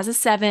porch, and as a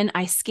 7,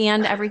 I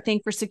scanned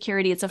everything for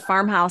security. It's a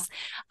farmhouse.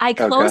 I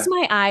closed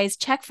my eyes,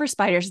 check for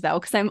spiders though,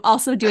 because I'm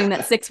also doing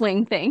that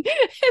 6-wing thing.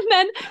 And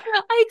then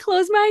I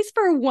closed my eyes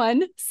for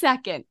 1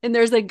 second, and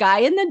there's a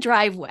guy in the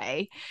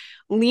driveway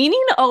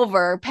leaning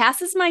over,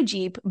 passes my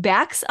Jeep,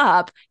 backs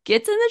up,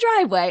 gets in the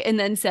driveway, and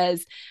then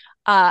says,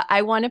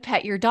 I want to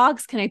pet your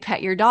dogs. Can I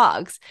pet your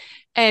dogs?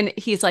 And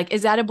he's like,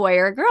 is that a boy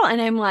or a girl?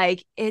 And I'm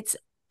like, it's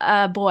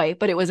a boy,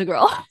 but it was a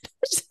girl.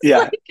 Just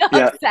like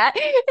upset.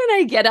 And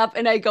I get up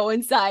and I go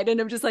inside, and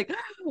I'm just like,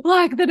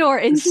 lock the door.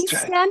 And he's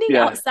standing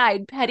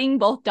outside petting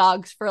both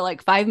dogs for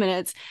like 5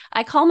 minutes.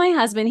 I call my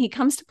husband. He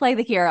comes to play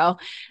the hero.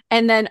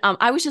 And then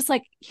I was just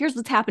like, here's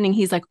what's happening.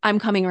 He's like, I'm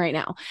coming right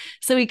now.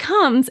 So he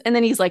comes, and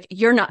then he's like,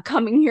 you're not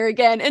coming here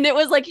again. And it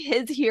was like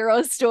his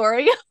hero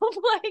story of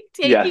like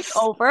taking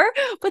over.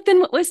 But then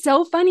what was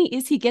so funny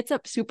is he gets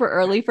up super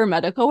early for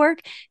medical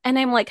work. And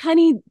I'm like,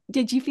 honey,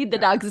 did you feed the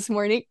dogs this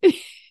morning?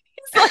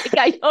 Like,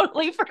 I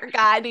totally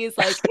forgot. He's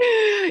like,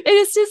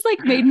 it's just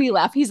like made me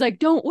laugh. He's like,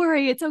 don't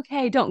worry, it's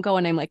okay, don't go.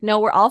 And I'm like, no,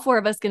 we're all 4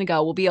 of us gonna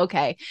go, we'll be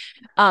okay.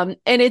 And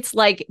it's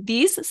like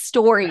these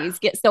stories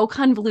get so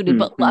convoluted,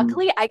 but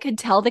luckily I could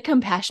tell the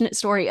compassionate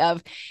story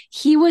of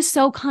he was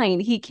so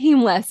kind, he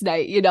came last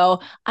night.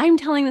 I'm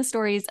telling the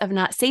stories of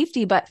not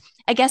safety, but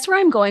I guess where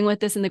I'm going with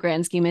this in the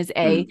grand scheme is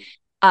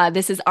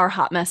this is our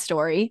hot mess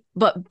story,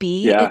 but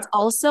B, it's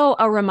also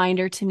a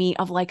reminder to me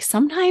of like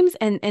sometimes,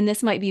 and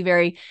this might be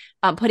very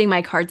putting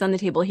my cards on the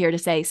table here to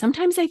say,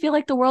 sometimes I feel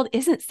like the world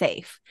isn't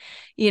safe,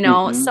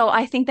 Mm-hmm. So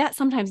I think that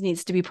sometimes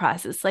needs to be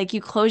processed. Like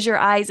you close your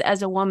eyes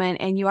as a woman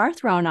and you are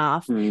thrown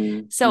off.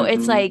 So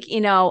it's Mm-hmm. like,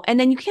 and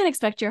then you can't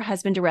expect your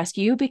husband to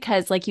rescue you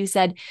because, like you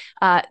said,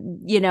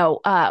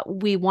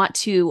 we want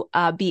to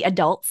be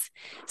adults.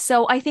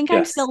 So I think I'm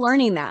Yes. still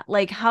learning that.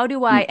 Like, how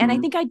do I? And I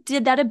Mm-hmm. think I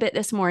did that a bit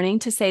this morning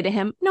to say to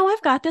him, no,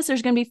 I've got this.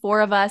 There's going to be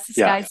four of us. This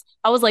Yeah. guy's,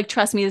 I was like,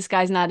 trust me, this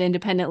guy's not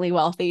independently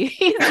wealthy.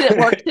 He's at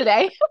work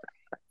today.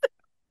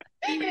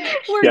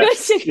 We're good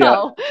Yes. to Yeah.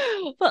 go.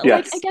 But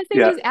like, I Yes. guess I'm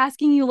Yeah. just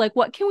asking you, like,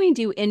 what can we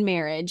do in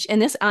marriage?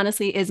 And this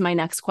honestly is my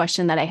next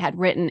question that I had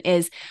written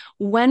is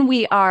when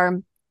we are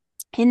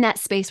in that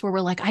space where we're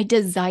like, I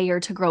desire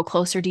to grow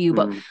closer to you,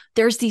 but Mm,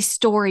 there's these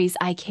stories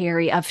I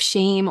carry of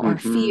shame or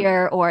mm-hmm.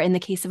 fear, or in the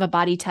case of a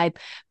body type,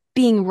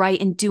 being right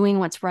and doing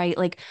what's right.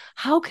 Like,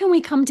 how can we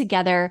come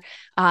together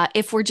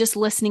if we're just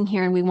listening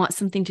here and we want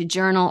something to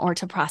journal or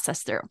to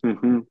process through?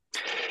 Mm-hmm.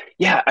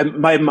 Yeah,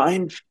 my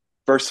mind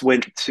first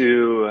went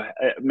to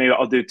maybe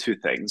I'll do two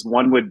things.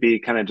 One would be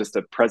kind of just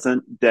a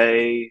present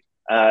day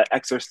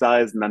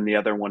exercise, and then the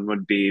other one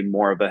would be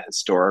more of a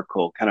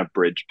historical kind of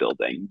bridge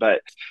building.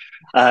 But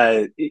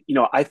I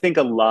think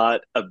a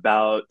lot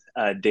about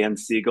Dan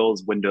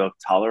Siegel's window of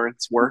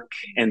tolerance work.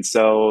 And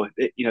so,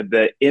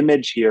 the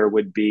image here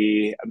would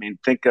be, I mean,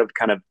 think of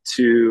kind of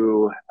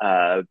two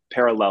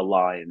parallel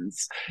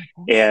lines.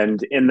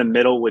 And in the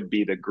middle would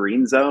be the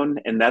green zone.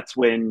 And that's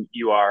when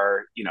you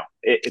are,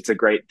 it's a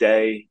great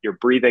day, you're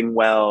breathing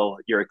well,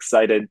 you're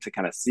excited to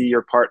kind of see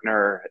your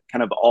partner,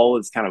 kind of all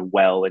is kind of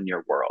well in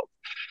your world.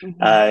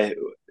 Mm-hmm. Uh,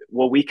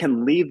 well, we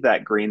can leave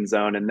that green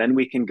zone and then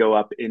we can go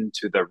up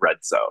into the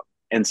red zone.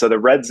 And so the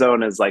red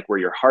zone is like where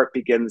your heart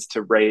begins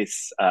to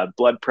race,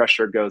 blood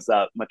pressure goes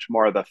up, much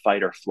more of the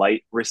fight or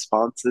flight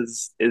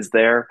responses is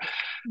there.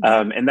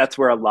 Mm-hmm. And that's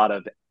where a lot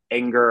of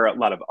anger, a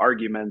lot of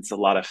arguments, a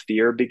lot of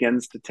fear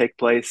begins to take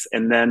place.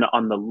 And then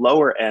on the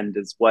lower end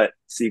is what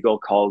Siegel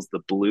calls the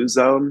blue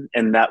zone.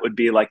 And that would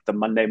be like the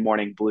Monday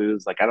morning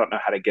blues. Like, I don't know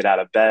how to get out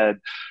of bed.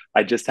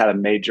 I just had a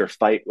major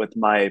fight with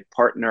my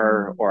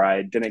partner, or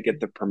I didn't get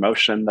the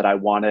promotion that I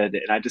wanted.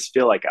 And I just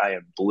feel like I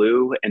am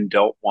blue and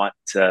don't want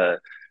to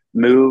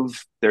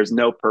move. There's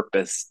no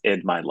purpose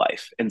in my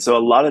life. And so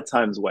a lot of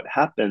times what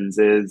happens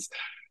is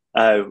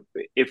uh,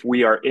 if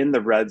we are in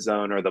the red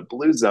zone or the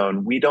blue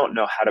zone, we don't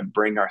know how to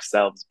bring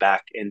ourselves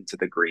back into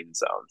the green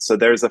zone. So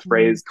there's a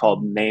phrase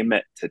called name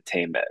it to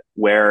tame it,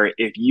 where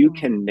if you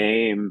can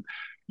name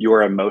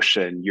your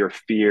emotion, your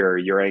fear,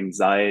 your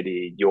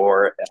anxiety,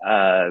 your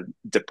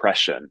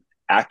depression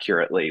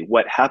accurately,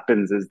 what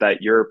happens is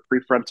that your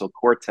prefrontal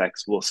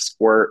cortex will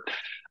squirt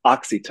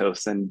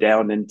oxytocin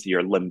down into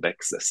your limbic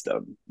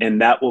system.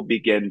 And that will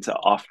begin to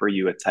offer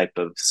you a type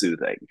of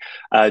soothing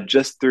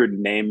just through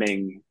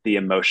naming the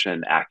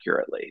emotion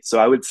accurately. So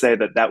I would say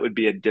that that would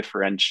be a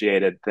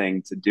differentiated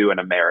thing to do in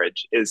a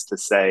marriage is to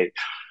say,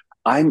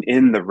 I'm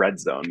in the red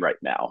zone right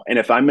now. And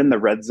if I'm in the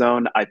red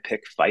zone, I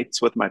pick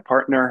fights with my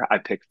partner, I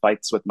pick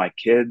fights with my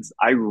kids,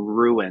 I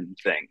ruin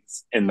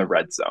things in the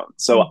red zone.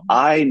 So Mm-hmm.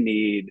 I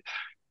need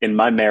in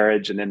my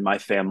marriage and in my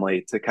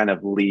family to kind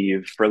of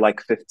leave for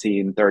like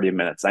 15-30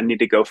 minutes. I need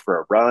to go for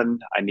a run.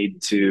 I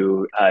need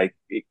to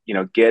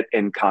get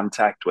in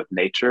contact with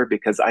nature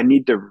because I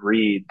need to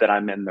read that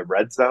I'm in the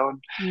red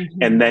zone and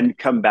Mm-hmm. then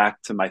come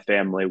back to my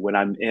family when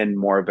I'm in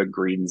more of a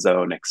green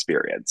zone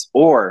experience.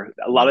 Or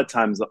a lot of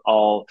times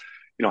I'll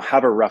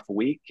have a rough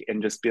week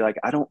and just be like,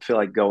 I don't feel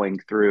like going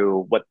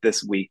through what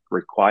this week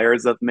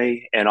requires of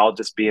me, and I'll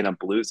just be in a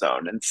blue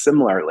zone. And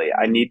similarly,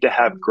 I need to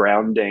have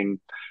grounding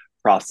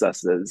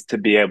processes to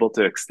be able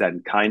to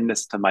extend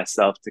kindness to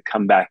myself to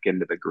come back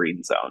into the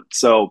green zone.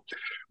 So,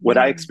 what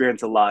I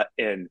experience a lot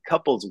in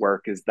couples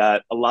work is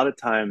that a lot of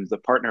times the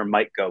partner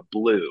might go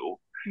blue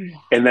Yeah.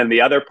 and then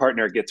the other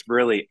partner gets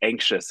really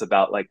anxious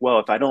about like, well,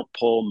 if I don't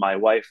pull my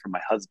wife or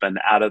my husband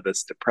out of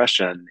this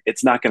depression,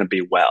 it's not going to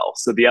be well.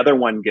 So the other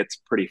one gets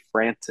pretty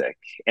frantic.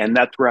 And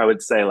that's where I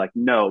would say like,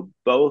 no,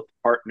 both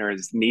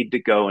partners need to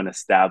go and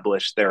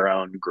establish their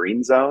own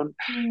green zone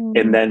and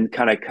Mm. then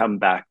kind of come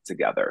back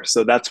together.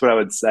 So that's what I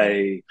would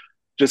say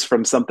just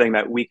from something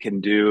that we can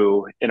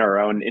do in our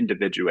own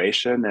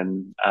individuation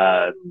and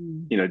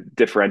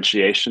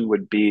differentiation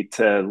would be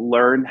to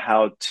learn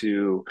how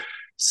to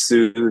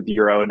soothe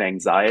your own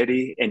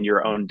anxiety and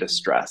your own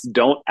distress.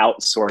 Don't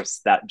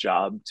outsource that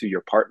job to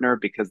your partner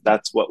because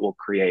that's what will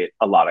create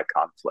a lot of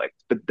conflict.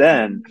 But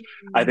then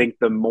I think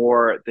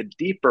the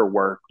deeper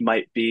work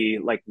might be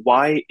like,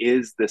 why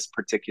is this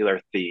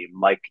particular theme?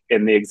 Like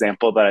in the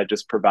example that I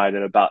just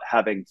provided about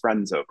having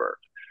friends over.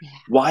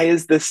 Why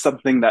is this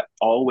something that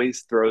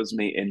always throws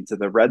me into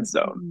the red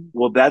zone?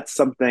 Well, that's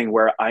something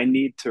where I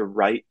need to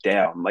write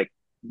down, like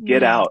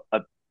get Yeah. out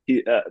a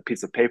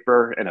piece of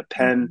paper and a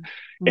pen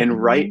and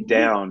write Mm-hmm.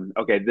 down,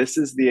 okay, this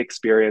is the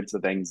experience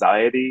of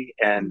anxiety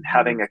and Mm-hmm.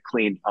 having a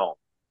clean home.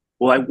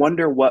 well, I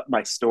wonder what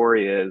my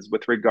story is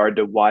with regard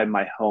to why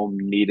my home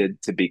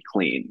needed to be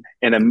clean.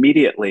 And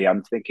immediately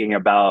I'm thinking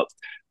about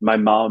my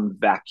mom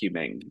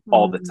vacuuming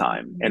all the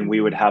time. And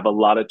we would Mm-hmm. have a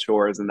lot of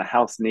chores, and the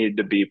house needed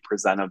to be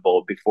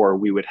presentable before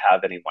we would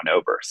have anyone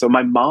over. So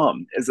my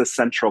mom is a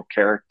central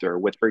character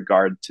with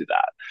regard to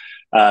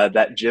that.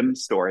 That Jim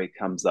story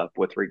comes up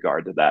with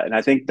regard to that. And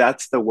I think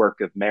that's the work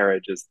of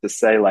marriage, is to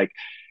say, like,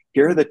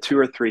 here are the two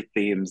or three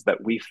themes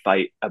that we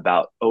fight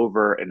about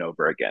over and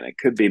over again. It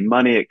could be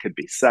money, it could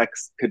be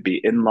sex, it could be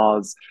in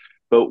laws,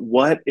 but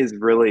what is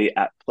really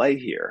at play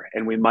here?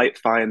 And we might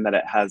find that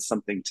it has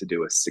something to do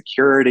with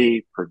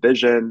security,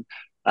 provision,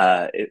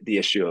 the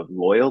issue of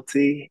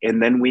loyalty.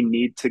 And then we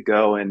need to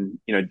go and,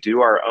 do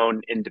our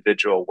own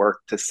individual work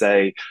to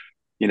say,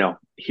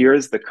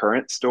 here's the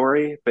current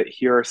story, but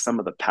here are some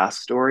of the past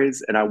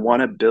stories. And I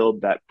want to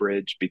build that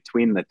bridge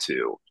between the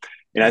two.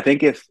 And I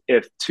think if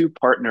two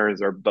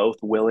partners are both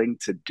willing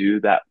to do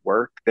that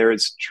work, there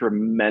is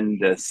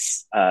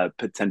tremendous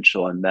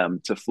potential in them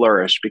to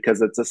flourish,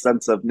 because it's a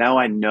sense of, now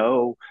I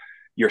know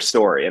your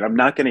story, and I'm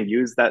not going to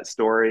use that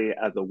story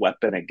as a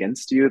weapon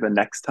against you the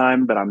next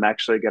time, but I'm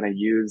actually going to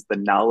use the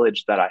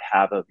knowledge that I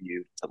have of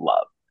you to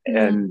love.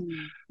 And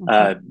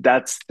Mm-hmm.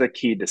 that's the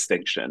key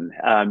distinction.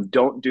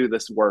 Don't do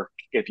this work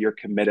if you're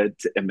committed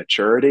to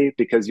immaturity,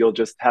 because you'll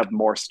just have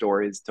more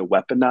stories to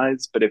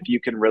weaponize. But if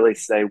you can really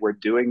say, we're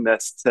doing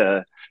this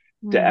to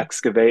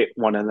excavate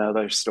one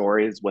another's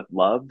stories with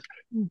love,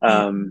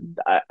 Mm-hmm.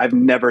 I've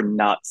never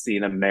not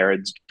seen a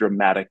marriage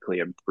dramatically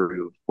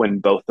improve when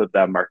both of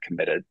them are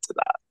committed to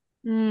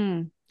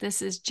that.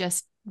 This is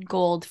just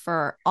gold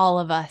for all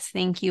of us.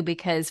 Thank you.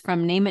 Because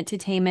from name it to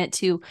tame it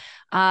to,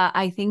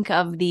 I think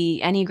of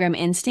the Enneagram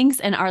instincts,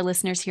 and our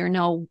listeners here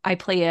know I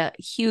play a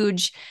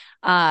huge,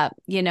 I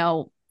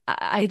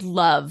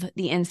love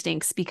the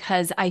instincts,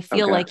 because I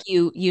feel Okay. like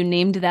you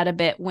named that a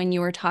bit when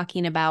you were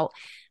talking about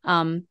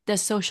the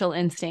social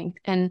instinct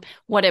and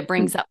what it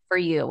brings up for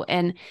you,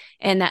 and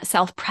that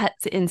self-pret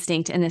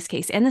instinct in this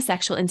case, and the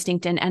sexual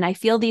instinct, and I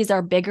feel these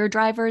are bigger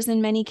drivers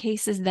in many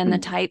cases than the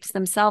types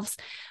themselves,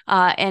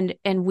 and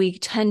we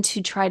tend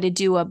to try to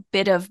do a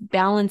bit of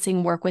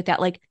balancing work with that,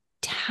 like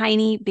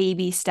tiny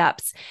baby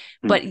steps.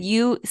 But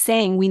you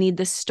saying we need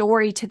the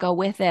story to go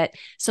with it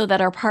so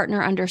that our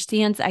partner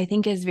understands, I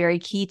think, is very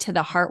key to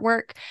the heart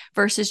work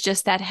versus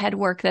just that head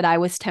work that I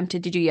was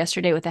tempted to do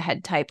yesterday with a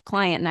head type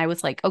client. And I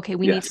was like, okay,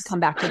 we need to Yes. come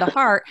back to the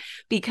heart,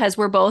 because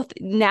we're both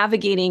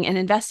navigating and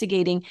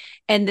investigating.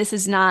 And this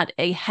is not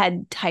a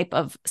head type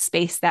of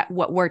space, that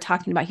what we're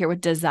talking about here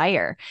with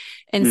desire.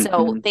 And so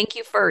Mm-hmm. thank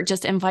you for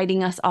just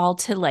inviting us all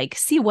to like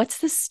see what's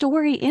the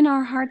story in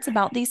our hearts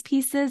about these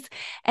pieces,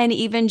 and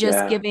even just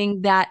Yeah.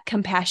 giving that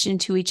compassion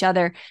to each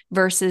other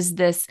versus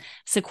this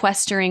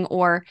sequestering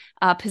or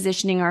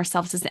positioning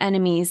ourselves as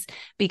enemies.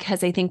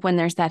 Because I think when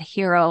there's that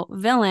hero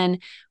villain,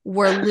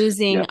 we're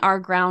losing Yep. our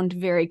ground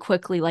very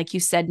quickly. Like you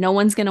said, no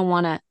one's going to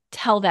want to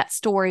tell that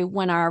story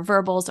when our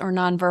verbals or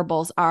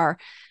nonverbals are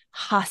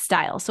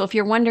hostile. So if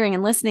you're wondering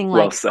and listening,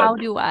 Well like, said. how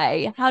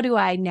do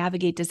I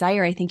navigate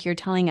desire? I think you're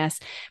telling us,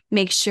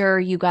 make sure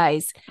you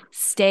guys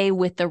stay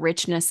with the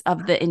richness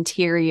of the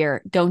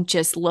interior. Don't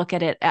just look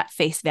at it at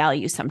face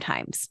value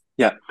sometimes.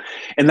 Yeah.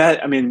 And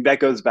that, I mean, that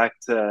goes back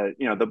to,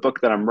 the book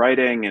that I'm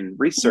writing and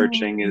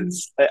researching Mm,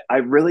 is, I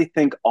really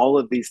think all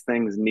of these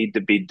things need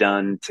to be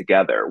done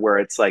together, where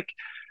it's like,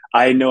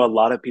 I know a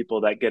lot of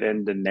people that get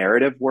into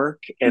narrative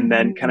work and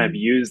then kind of mhm.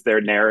 use their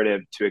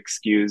narrative to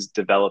excuse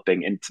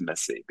developing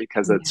intimacy,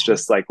 because it's Yeah.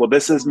 just like, well,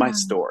 this is my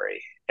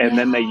story. And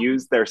then they Yeah.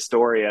 use their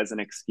story as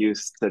an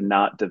excuse to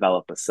not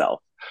develop a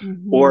self.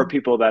 Or Mhm.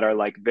 people that are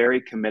like very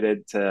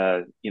committed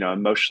to,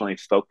 emotionally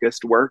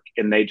focused work,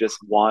 and they just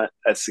want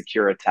a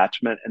secure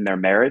attachment in their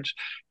marriage,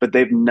 but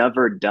they've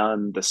never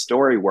done the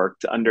story work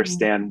to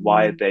understand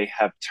why Mhm. they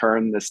have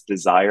turned this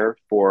desire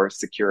for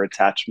secure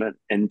attachment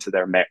into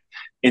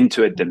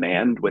a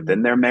demand Mhm.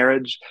 within their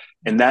marriage.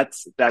 And Yeah.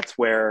 that's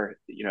where,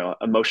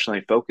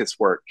 emotionally focused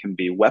work can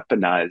be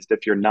weaponized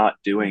if you're not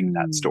doing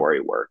that Mm.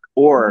 story work.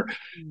 Or,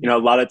 Mm. a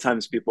lot of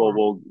times people Yeah.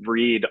 will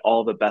read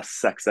all the best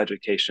sex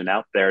education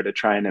out there to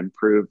try and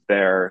improve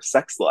their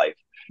sex life.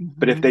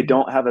 But if they Mhm.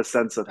 don't have a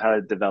sense of how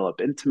to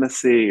develop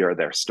intimacy or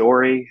their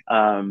story,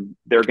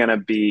 they're going to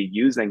be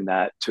using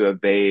that to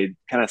evade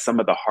kind of some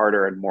of the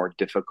harder and more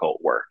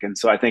difficult work. And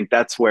so I think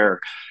that's where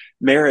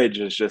marriage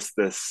is just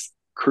this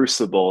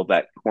crucible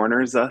that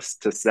corners us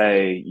to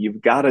say,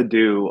 you've got to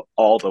do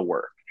all the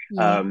work.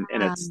 Yeah.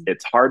 And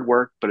it's hard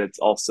work, but it's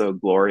also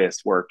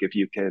glorious work if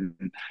you can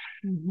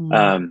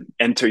Mhm.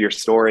 enter your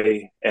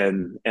story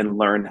and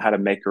learn how to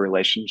make a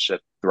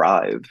relationship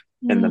thrive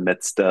in the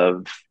midst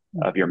of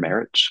your Mhm.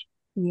 marriage.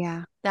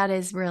 Yeah, that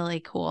is really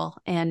cool.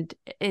 And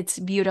it's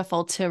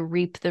beautiful to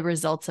reap the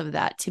results of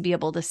that, to be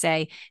able to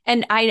say,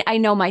 and I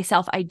know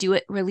myself, I do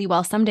it really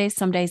well some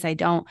days I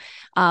don't.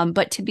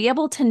 But to be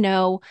able to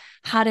know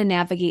how to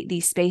navigate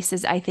these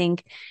spaces, I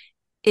think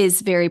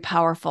is very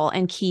powerful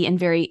and key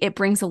and it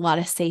brings a lot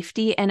of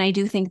safety. And I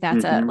do think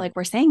that's Mm-hmm. like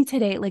we're saying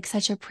today, like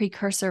such a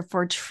precursor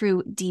for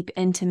true deep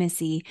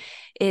intimacy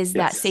is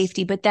that Yes.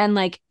 safety. But then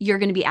like you're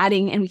going to be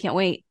adding, and we can't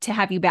wait to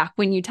have you back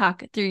when you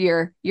talk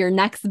through your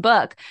next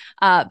book,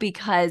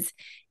 because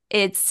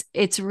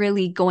it's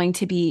really going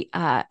to be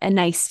a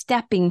nice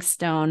stepping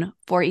stone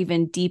for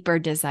even deeper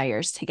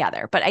desires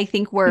together. But I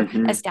think we're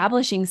Mm-hmm.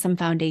 establishing some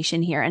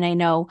foundation here. And I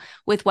know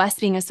with Wes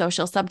being a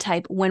social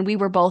subtype, when we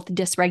were both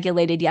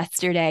dysregulated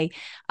yesterday,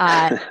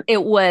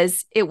 it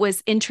was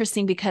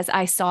interesting because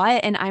I saw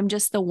it, and I'm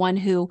just the one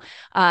who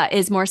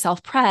is more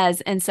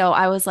self-pres. And so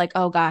I was like,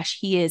 oh gosh,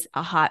 he is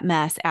a hot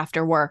mess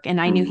after work.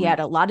 And I knew he had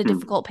a lot of Mm-hmm.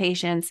 difficult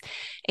patients.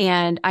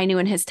 And I knew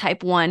in his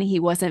type 1, he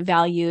wasn't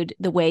valued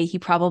the way he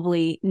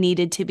probably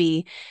needed to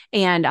be.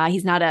 And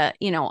he's not a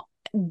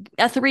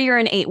 3 or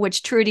an 8,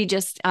 which Trudy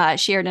just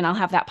shared, and I'll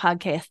have that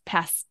podcast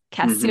cast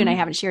soon. I Mm-hmm.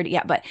 haven't shared it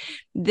yet, but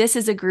this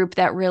is a group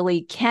that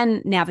really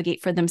can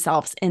navigate for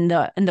themselves in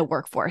the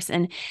workforce.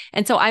 And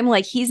so I'm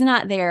like, he's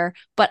not there,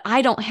 but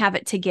I don't have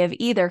it to give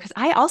either, because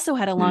I also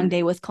had a long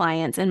day with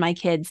clients and my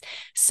kids.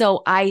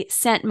 So I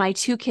sent my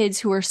 2 kids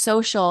who are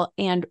social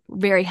and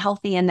very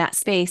healthy in that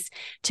space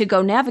to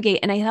go navigate.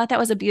 And I thought that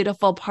was a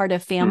beautiful part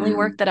of family Mm-hmm.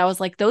 work, that I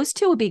was like, those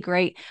 2 would be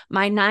great.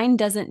 My 9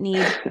 doesn't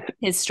need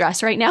his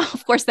stress right now.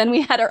 Of course, then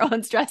we had our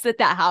own stress at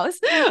that house.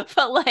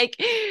 But like,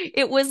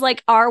 it was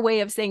like our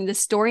way of saying the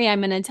story I'm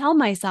going to tell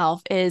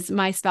myself is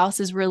my spouse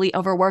is really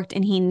overworked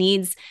and he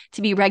needs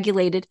to be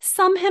regulated,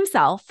 some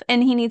himself,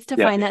 and he needs to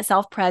Yep. find that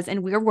self-pres.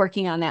 And we're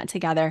working on that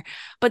together.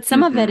 But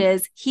some of it Mm-hmm.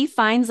 is he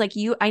finds, like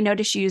I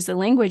noticed you use the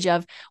language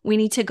of we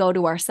need to go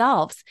to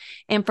ourselves.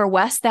 And for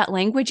Wes, that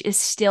language is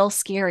still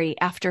scary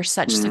after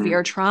such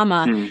severe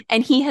trauma. Mm-hmm.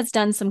 And he has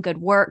done some good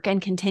work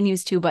and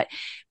continues to, but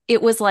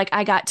it was like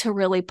I got to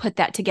really put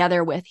that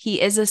together with he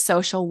is a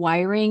social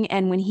wiring.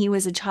 And when he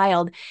was a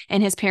child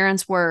and his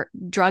parents were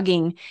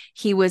drugging,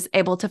 he was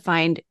able to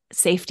find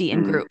safety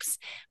in Mm-hmm. groups.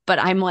 But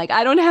I'm like,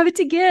 I don't have it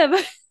to give.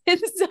 And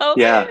so,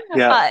 Yeah.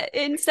 Yeah.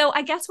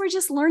 I guess we're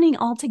just learning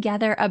all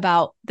together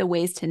about the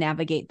ways to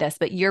navigate this.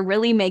 But you're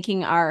really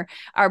making our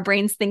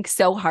brains think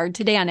so hard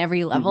today on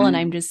every level, and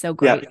Mm-hmm. I'm just so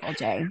Yeah. grateful,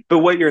 Jay. But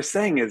what you're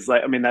saying is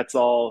like, I mean, that's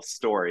all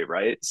story,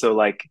 right? So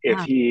like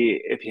Yeah.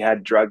 if he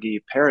had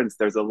druggy parents,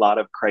 there's a lot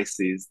of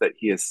crises that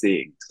he is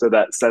seeing. So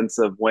that sense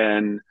of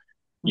when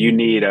you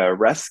need Mm-hmm. a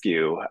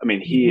rescue, I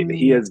mean, he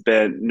Mm-hmm. has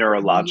been Oh yeah.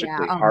 neurologically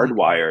Oh my God.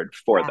 hardwired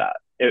for Yeah. that.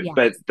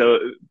 Yeah.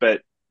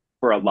 But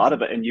for a lot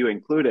Mm-hmm. of it, and you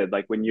included,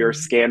 like when you're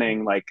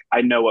scanning, like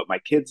I know what my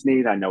kids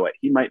need, I know what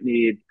he might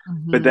need,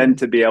 but then Mm-hmm.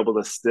 to be able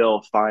to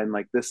still find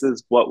like this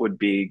is what would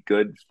be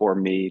good for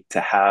me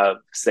to have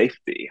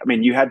safety. I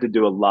mean, you had to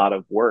do a lot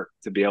of work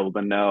to be able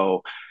to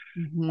know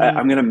I'm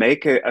Mm-hmm. going to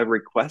make a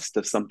request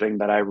of something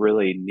that I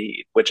really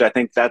need, which I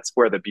think that's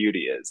where the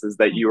beauty is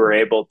that you were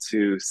Mm-hmm. able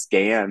to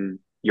scan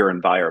your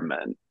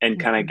environment and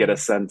kind of get a Mm-hmm.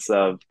 sense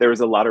of there's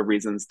a lot of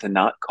reasons to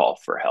not call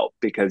for help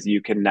because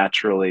you can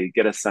naturally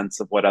get a sense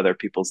of what other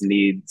people's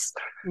needs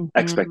Mm-hmm.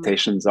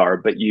 expectations are,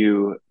 but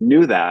you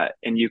knew that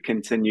and you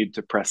continued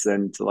to press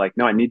into like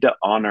no, I need to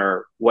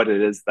honor what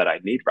it is that I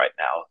need right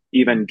now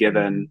even Mm-hmm.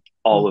 given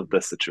all of Mm-hmm.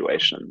 the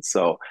situations.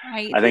 So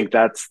Right. I Thank think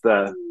that's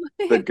the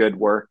you. good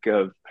work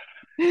of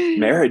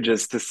marriage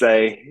is to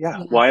say, yeah,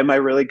 Yeah. why am I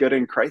really good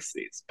in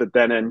crises? But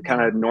then in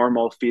kind Yeah. of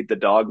normal feed the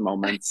dog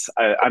moments,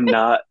 I'm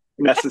not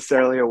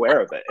necessarily aware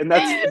of it. And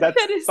that's That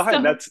is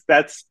fine. so.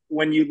 That's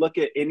when you look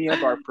at any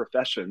of our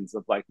professions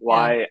of like Yeah.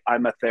 why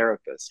I'm a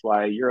therapist,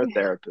 why you're a Yeah.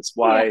 therapist,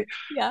 Yeah. why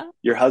Yeah.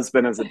 your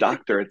husband is a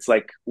doctor. It's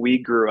like we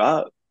grew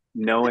up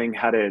knowing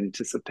how to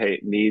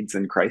anticipate needs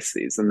and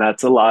crises, and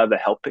that's a lot of the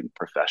helping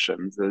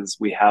professions is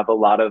we have a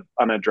lot of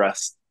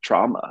unaddressed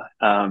trauma,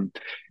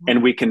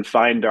 and we can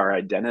find our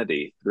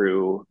identity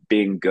through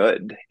being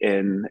good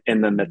in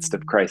the midst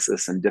of Mm-hmm.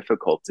 crisis and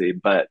difficulty,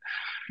 but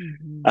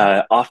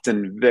Mm-hmm.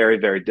 often very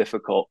very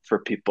difficult for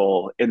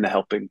people in the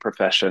helping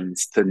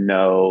professions to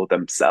know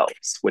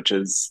themselves, which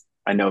is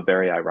I know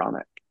very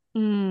ironic.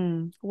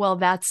 Well,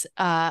 that's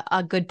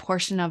a good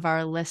portion of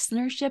our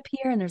listenership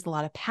here. And there's a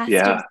lot of pastors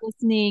Yeah.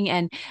 listening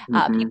and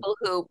Mm-hmm. people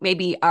who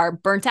maybe are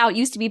burnt out,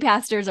 used to be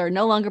pastors, are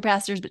no longer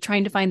pastors, but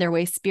trying to find their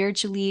way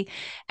spiritually.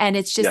 And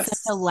it's just such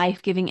a Yes.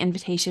 life-giving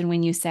invitation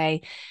when you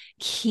say,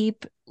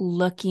 keep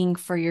looking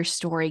for your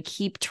story,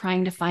 keep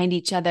trying to find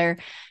each other.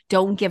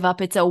 Don't give up.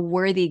 It's a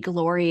worthy,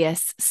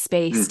 glorious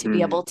space to be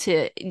Mm-hmm. able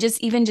to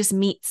just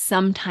meet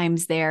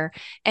sometimes there.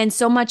 And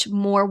so much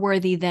more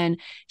worthy than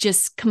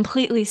just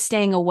completely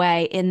staying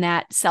away in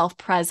that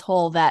self-pres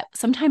hole that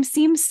sometimes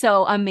seems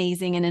so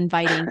amazing and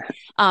inviting,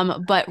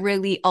 but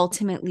really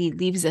ultimately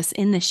leaves us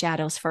in the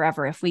shadows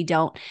forever if we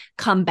don't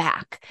come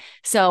back.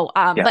 So,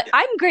 Yeah. but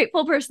I'm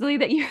grateful personally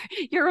that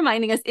you're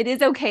reminding us it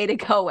is okay to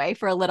go away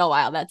for a little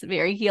while. That's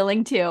very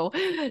healing too.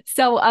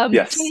 So, Jay,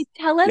 Yes.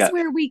 tell us Yeah.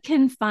 where we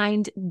can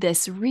find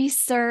this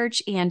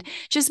research and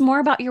just more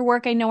about your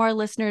work. I know our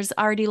listeners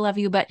already love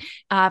you, but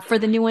for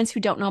the new ones who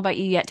don't know about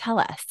you yet, tell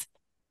us.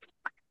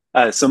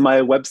 So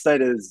my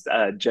website is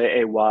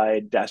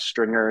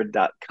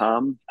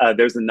jay-stringer.com.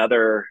 There's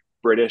another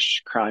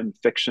British crime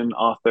fiction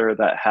author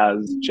that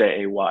has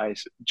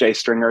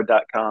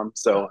jaystringer.com.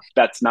 So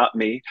that's not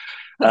me.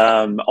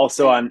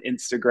 Also on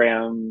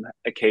Instagram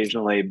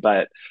occasionally,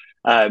 but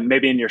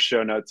maybe in your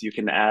show notes, you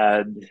can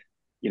add,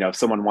 if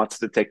someone wants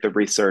to take the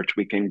research,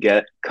 we can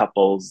get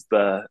couples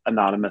the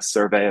anonymous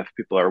survey if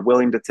people are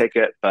willing to take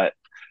it. But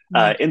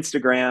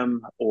Instagram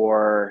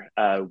or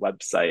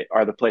website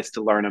are the place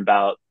to learn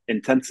about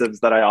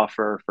intensives that I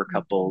offer for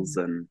couples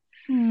and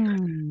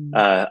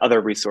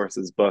other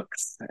resources,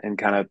 books, and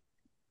kind of,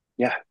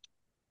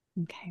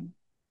 Okay.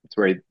 That's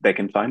where they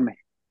can find me.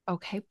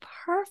 Okay,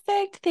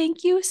 perfect.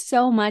 Thank you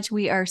so much.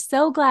 We are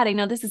so glad. I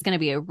know this is going to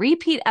be a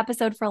repeat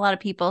episode for a lot of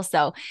people.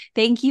 So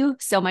thank you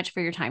so much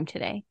for your time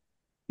today.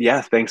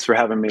 Yeah, thanks for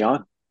having me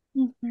on.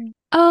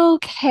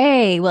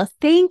 Okay. Well,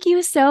 thank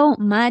you so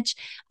much.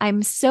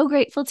 I'm so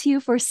grateful to you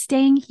for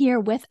staying here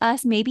with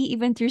us, maybe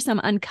even through some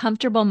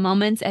uncomfortable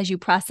moments as you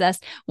process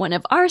one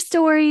of our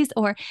stories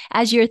or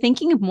as you're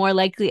thinking more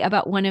likely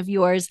about one of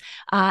yours.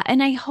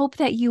 And I hope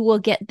that you will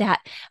get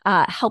that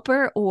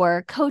helper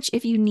or coach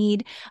if you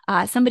need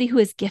somebody who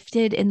is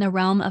gifted in the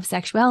realm of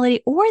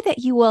sexuality, or that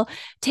you will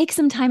take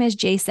some time, as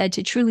Jay said,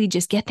 to truly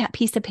just get that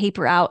piece of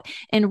paper out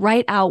and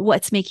write out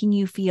what's making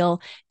you feel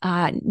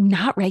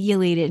not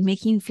regulated,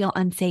 making you feel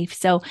unsafe,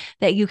 so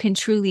that you can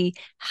truly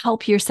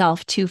help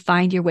yourself to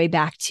find your way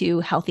back to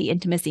healthy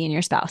intimacy in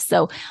your spouse.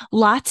 So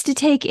lots to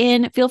take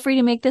in. Feel free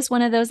to make this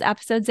one of those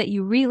episodes that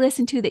you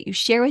re-listen to, that you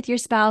share with your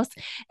spouse,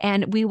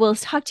 and we will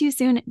talk to you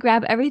soon.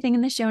 Grab everything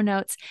in the show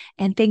notes.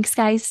 And thanks,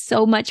 guys,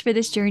 so much for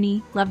this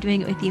journey. Love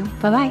doing it with you.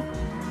 Bye-bye.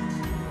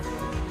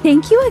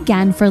 Thank you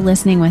again for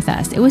listening with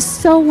us. It was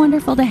so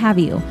wonderful to have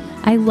you.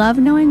 I love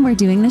knowing we're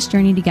doing this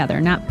journey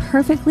together, not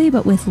perfectly,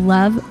 but with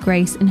love,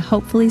 grace, and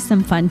hopefully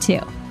some fun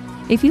too.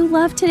 If you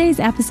loved today's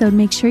episode,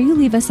 make sure you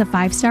leave us a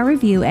 5-star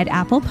review at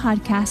Apple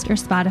Podcast or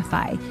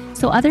Spotify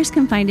so others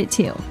can find it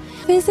too.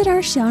 Visit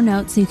our show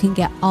notes so you can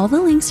get all the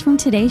links from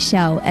today's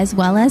show, as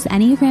well as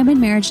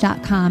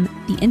enneagramandmarriage.com,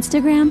 the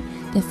Instagram,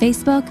 the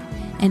Facebook,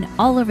 and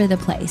all over the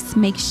place.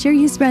 Make sure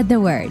you spread the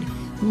word.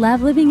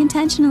 Love living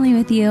intentionally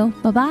with you.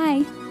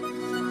 Bye-bye.